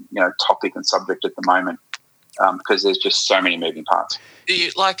 topic and subject at the moment because there's just so many moving parts.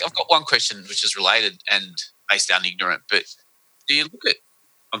 I've got one question which is related and may sound ignorant, but do you look at?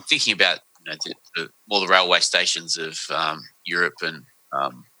 I'm thinking about the railway stations of Europe and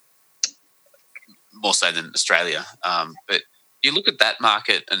more so than Australia. But do you look at that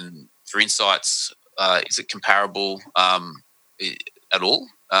market and for insights, is it comparable at all?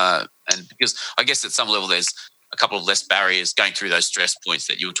 And because I guess at some level there's a couple of less barriers going through those stress points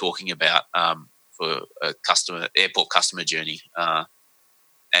that you were talking about for a airport customer journey.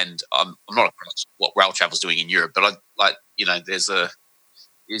 And I'm not across what rail travel's doing in Europe, but is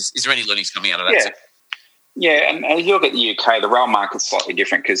there any learnings coming out of that? Yeah, and if you look at the UK, the rail market's slightly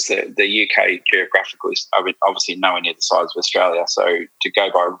different because the UK geographically is obviously nowhere near the size of Australia. So to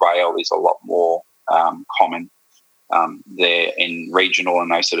go by rail is a lot more common there in regional and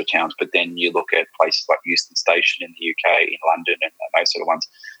those sort of towns. But then you look at places like Euston Station in the UK, in London, and those sort of ones.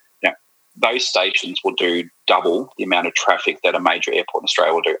 Those stations will do double the amount of traffic that a major airport in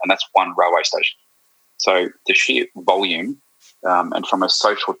Australia will do, and that's one railway station. So the sheer volume, and from a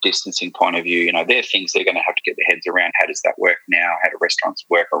social distancing point of view, there are things they're going to have to get their heads around. How does that work now? How do restaurants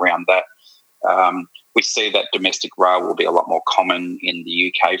work around that? We see that domestic rail will be a lot more common in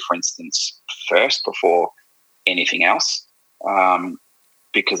the UK, for instance, first before anything else,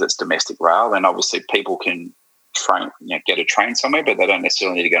 because it's domestic rail, and obviously people can get a train somewhere, but they don't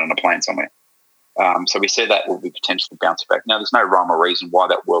necessarily need to get on a plane somewhere. So we see that will be potentially bouncing back. Now, there's no rhyme or reason why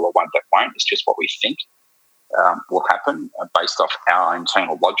that will or that won't. It's just what we think will happen based off our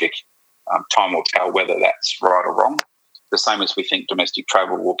internal logic. Time will tell whether that's right or wrong. The same as we think domestic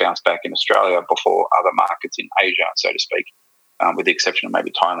travel will bounce back in Australia before other markets in Asia, so to speak, with the exception of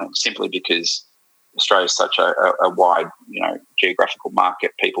maybe Thailand, simply because Australia is such a wide, geographical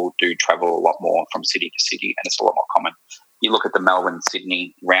market. People do travel a lot more from city to city, and it's a lot more common. You look at the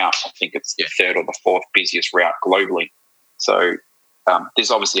Melbourne-Sydney route, I think it's the third or the fourth busiest route globally. So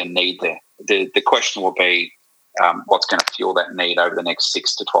there's obviously a need there. The question will be what's going to fuel that need over the next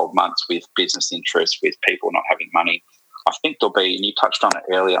 6 to 12 months with business interests, with people not having money. I think there'll be, and you touched on it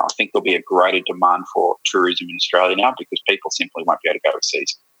earlier, I think there'll be a greater demand for tourism in Australia now because people simply won't be able to go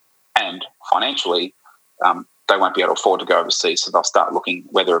overseas. And financially, they won't be able to afford to go overseas, so they'll start looking,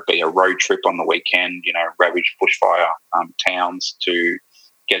 whether it be a road trip on the weekend, ravaged bushfire towns, to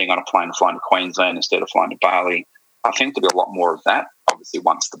getting on a plane and flying to Queensland instead of flying to Bali. I think there'll be a lot more of that, obviously,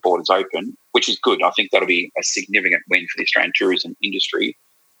 once the borders open, which is good. I think that'll be a significant win for the Australian tourism industry,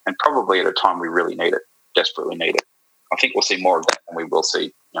 and probably at a time we really need it, desperately need it. I think we'll see more of that than we will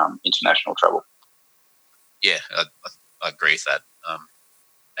see international travel. Yeah, I agree with that.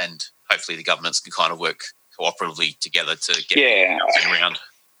 And hopefully the governments can kind of work cooperatively together to get around.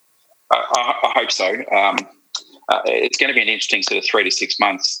 I hope so. It's going to be an interesting sort of 3 to 6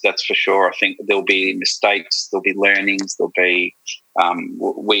 months, that's for sure. I think there'll be mistakes, there'll be learnings, there'll be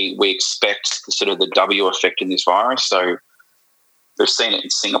we expect the W effect in this virus. So we've seen it in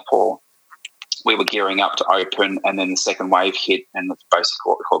Singapore. We were gearing up to open, and then the second wave hit, and that's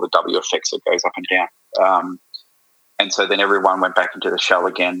basically what we call the W effect, so it goes up and down. And so then everyone went back into the shell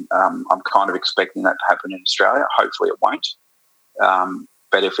again. I'm kind of expecting that to happen in Australia. Hopefully it won't.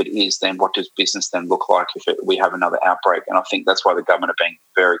 But if it is, then what does business then look like if we have another outbreak? And I think that's why the government are being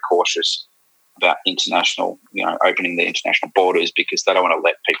very cautious about international, opening the international borders, because they don't want to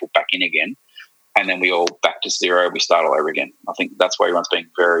let people back in again. And then we all back to zero, we start all over again. I think that's why everyone's being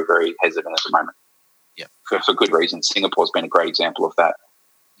very, very hesitant at the moment. Yeah, for good reason. Singapore's been a great example of that.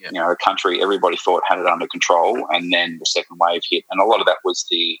 Yeah. A country everybody thought had it under control, and then the second wave hit. And a lot of that was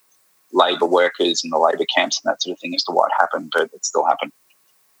the labour workers and the labour camps and that sort of thing as to why it happened, but it still happened.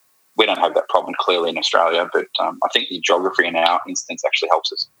 We don't have that problem clearly in Australia, but I think the geography in our instance actually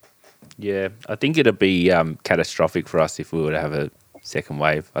helps us. Yeah, I think it'd be catastrophic for us if we were to have a second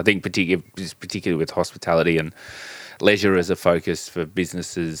wave. I think particularly with hospitality and leisure as a focus for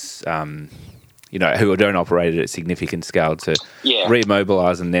businesses, who don't operate at a significant scale to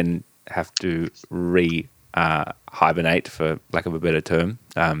remobilise and then have to hibernate, for lack of a better term.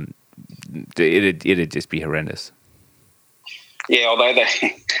 It'd just be horrendous. Yeah, although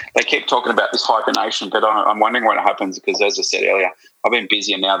they keep talking about this hibernation, but I'm wondering when it happens because, as I said earlier, I've been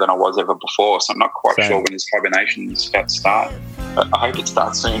busier now than I was ever before, so I'm not quite sure when this hibernation is about to start. I hope it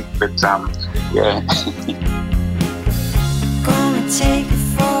starts soon. But yeah. Gonna take it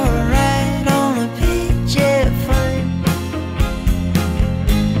for a ride on a PJ frame.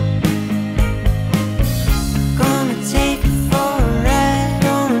 Gonna take it for a ride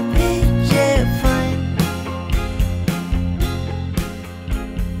on a PJ frame.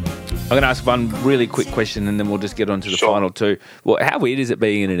 I'm going to ask one really quick question and then we'll just get on to the final two. Well, how weird is it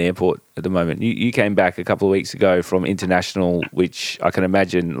being in an airport at the moment? You came back a couple of weeks ago from international, which I can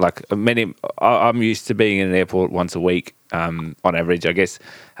imagine, like I'm used to being in an airport once a week on average, I guess.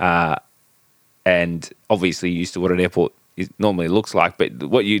 And obviously used to what an airport normally looks like. But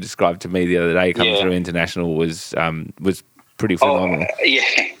what you described to me the other day coming through international was pretty phenomenal.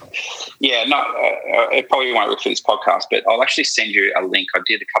 Yeah, no, it probably won't work for this podcast, but I'll actually send you a link. I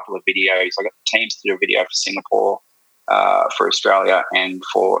did a couple of videos. I got the teams to do a video for Singapore, for Australia, and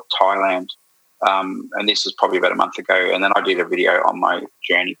for Thailand. And this was probably about a month ago. And then I did a video on my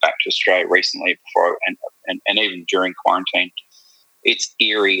journey back to Australia recently before and even during quarantine. It's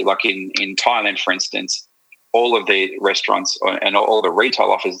eerie. Like in Thailand, for instance, all of the restaurants and all the retail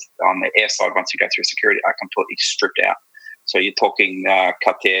offers on the airside once you go through security are completely stripped out. So you're talking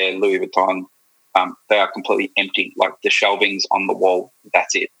Cartier, Louis Vuitton, they are completely empty. Like the shelving's on the wall,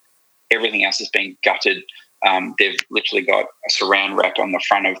 that's it. Everything else is being gutted. They've literally got a saran wrap on the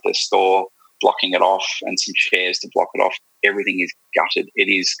front of the store blocking it off and some chairs to block it off. Everything is gutted. It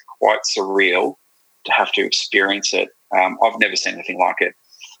is quite surreal to have to experience it. I've never seen anything like it.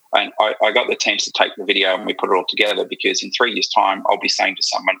 And I got the teams to take the video and we put it all together because in 3 years' time, I'll be saying to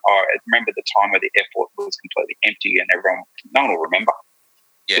someone, remember the time where the airport was completely empty and no one will remember.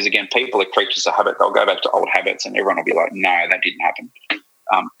 Because, again, people are creatures of habit. They'll go back to old habits and everyone will be like, no, that didn't happen.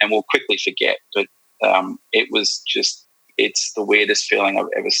 And we'll quickly forget. But it was just, it's the weirdest feeling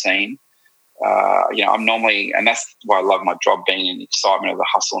I've ever seen. I'm normally, and that's why I love my job, being in the excitement of the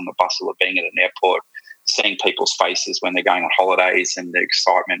hustle and the bustle of being at an airport, seeing people's faces when they're going on holidays and the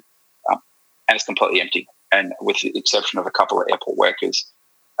excitement, and it's completely empty. And with the exception of a couple of airport workers,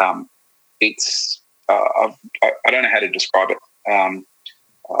 it's I don't know how to describe it.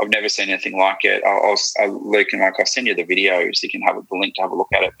 I've never seen anything like it. Luke and Mike, I'll send you the videos. You can have the link to have a look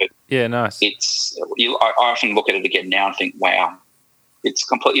at it. But yeah, nice. I often look at it again now and think, wow, it's a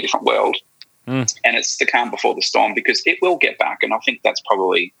completely different world. And it's the calm before the storm because it will get back. And I think that's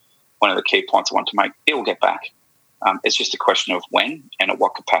probably one of the key points I want to make. It will get back. It's just a question of when and at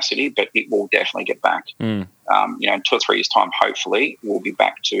what capacity, but it will definitely get back. In 2 or 3 years' time, hopefully, we'll be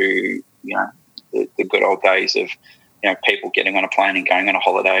back to, the good old days of, people getting on a plane and going on a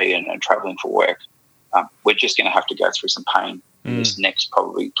holiday and traveling for work. We're just going to have to go through some pain in this next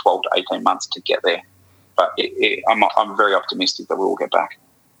probably 12 to 18 months to get there. But I'm very optimistic that we will get back.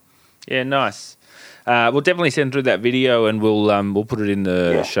 Yeah, nice. We'll definitely send through that video, and we'll put it in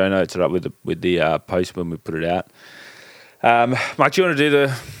the show notes with the post when we put it out. Mike, do you want to do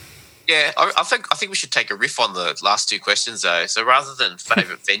the? Yeah, I think we should take a riff on the last two questions though. So rather than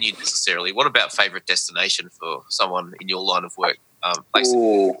favourite venue necessarily, what about favourite destination for someone in your line of work?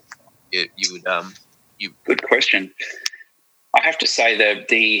 Ooh, you would. Good question. I have to say that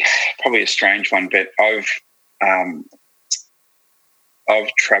the probably a strange one, but I've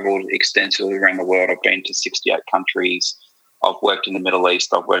travelled extensively around the world. I've been to 68 countries. I've worked in the Middle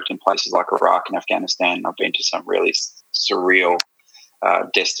East. I've worked in places like Iraq and Afghanistan. I've been to some really surreal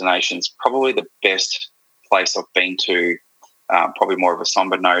destinations. Probably the best place I've been to, probably more of a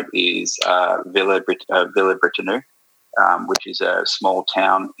somber note, is Villa Bretonneux, which is a small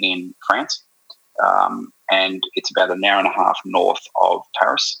town in France. And it's about an hour and a half north of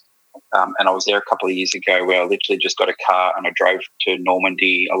Paris. And I was there a couple of years ago where I literally just got a car and I drove to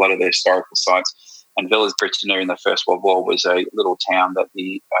Normandy, a lot of the historical sites. And Villers-Bretonneux in the First World War was a little town that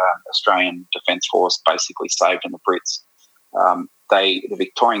the Australian Defence Force basically saved in the Brits. The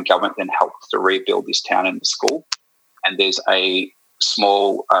Victorian government then helped to rebuild this town into school. And there's a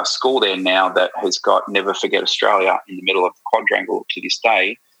small school there now that has got Never Forget Australia in the middle of the quadrangle to this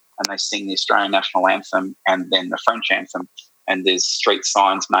day. And they sing the Australian national anthem and then the French anthem. And there's street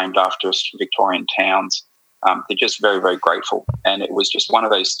signs named after Victorian towns. They're just very, very grateful. And it was just one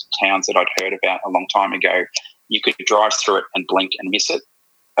of those towns that I'd heard about a long time ago. You could drive through it and blink and miss it.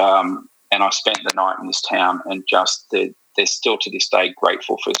 And I spent the night in this town and just they're still to this day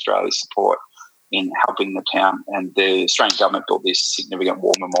grateful for Australia's support in helping the town. And the Australian government built this significant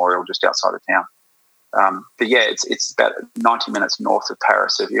war memorial just outside of town. But yeah, it's about 90 minutes north of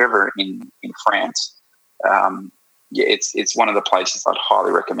Paris. So if you're ever in France, it's one of the places I'd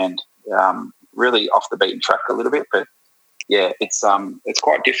highly recommend. Really off the beaten track a little bit, but yeah, it's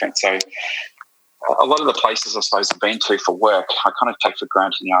quite different. So a lot of the places I suppose I've been to for work, I kind of take for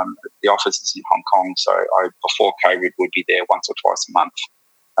granted. The office is in Hong Kong, so I before COVID would be there once or twice a month.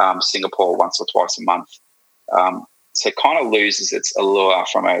 Singapore once or twice a month. So it kind of loses its allure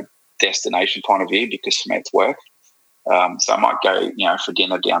from a destination point of view because for me it's work. So I might go, for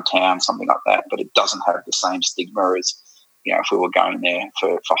dinner downtown, something like that, but it doesn't have the same stigma as, if we were going there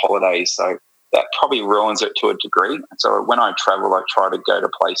for holidays. So that probably ruins it to a degree. And so when I travel, I try to go to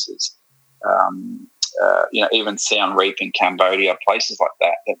places, even Siem Reap in Cambodia, places like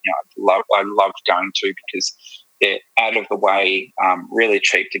that I love going to because they're out of the way, really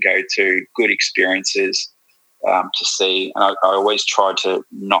cheap to go to, good experiences to see. And I always try to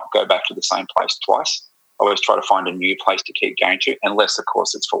not go back to the same place twice. I always try to find a new place to keep going to, unless, of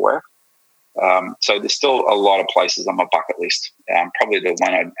course, it's for work. So there's still a lot of places on my bucket list. Probably the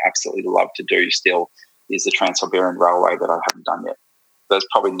one I'd absolutely love to do still is the Trans-Siberian Railway that I haven't done yet. That's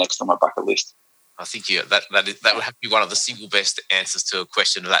probably next on my bucket list. I think that would have to be one of the single best answers to a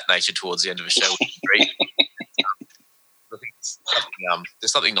question of that nature towards the end of a show. I think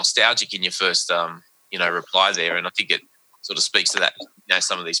there's something nostalgic in your first, reply there, and I think it sort of speaks to that,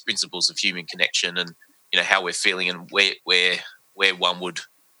 some of these principles of human connection and how we're feeling and where one would,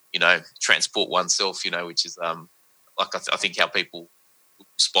 transport oneself, which is I think how people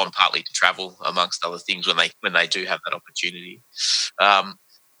respond partly to travel amongst other things when they do have that opportunity. And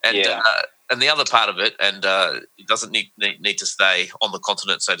the other part of it, and it doesn't need to stay on the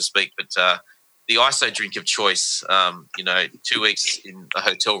continent, so to speak, but the ISO drink of choice, 2 weeks in a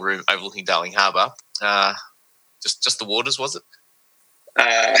hotel room overlooking Darling Harbour, just the waters, was it?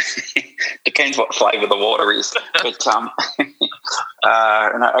 Depends what flavour the water is, but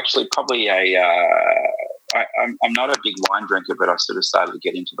actually probably I'm not a big wine drinker, but I sort of started to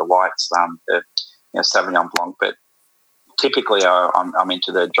get into the whites, the Sauvignon Blanc. But typically I'm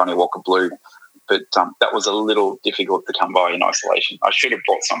into the Johnny Walker Blue, but that was a little difficult to come by in isolation. I should have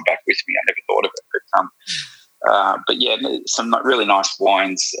brought some back with me. I never thought of it, but yeah, some really nice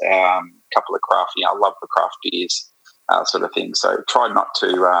wines, couple of craft. I love the craft beers. Sort of thing. So try not to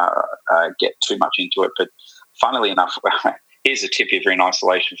get too much into it. But funnily enough, here's a tip if you're in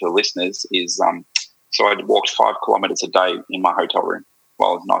isolation for the listeners is so I walked 5 kilometres a day in my hotel room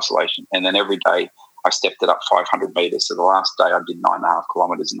while I was in isolation. And then every day I stepped it up 500 metres. So the last day I did 9.5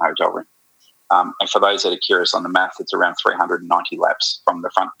 kilometres in the hotel room. And for those that are curious on the math, it's around 390 laps from the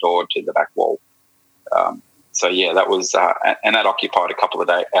front door to the back wall. So yeah, that was, and that occupied a couple of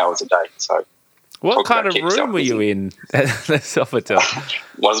hours a day. So what kind of room were you in at the Sofitel?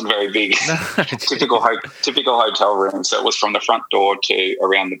 Wasn't very big. No. Typical hotel room. So it was from the front door to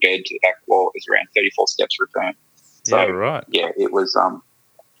around the bed to the back wall is around 34 steps return. So, yeah, right. Yeah, it was. And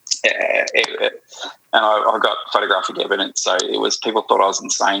I got photographic evidence. So it was. People thought I was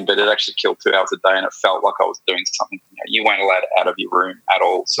insane, but it actually killed 2 hours a day, and it felt like I was doing something. You weren't allowed out of your room at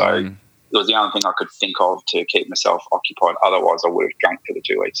all. So it was the only thing I could think of to keep myself occupied. Otherwise, I would have drunk for the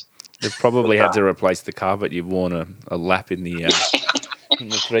 2 weeks. They've probably had to replace the carpet. You've worn a lap in the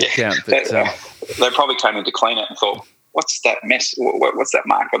thread count. But, they probably came in to clean it and thought, "What's that mess? What's that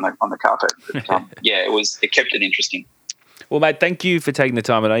mark on the carpet?" But, it kept it interesting. Well, mate, thank you for taking the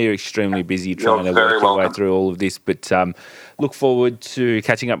time. I know you're extremely busy trying to work your way through all of this, but look forward to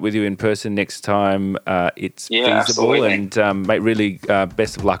catching up with you in person next time it's feasible. Absolutely. And mate, really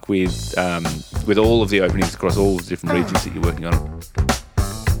best of luck with all of the openings across all the different regions that you're working on.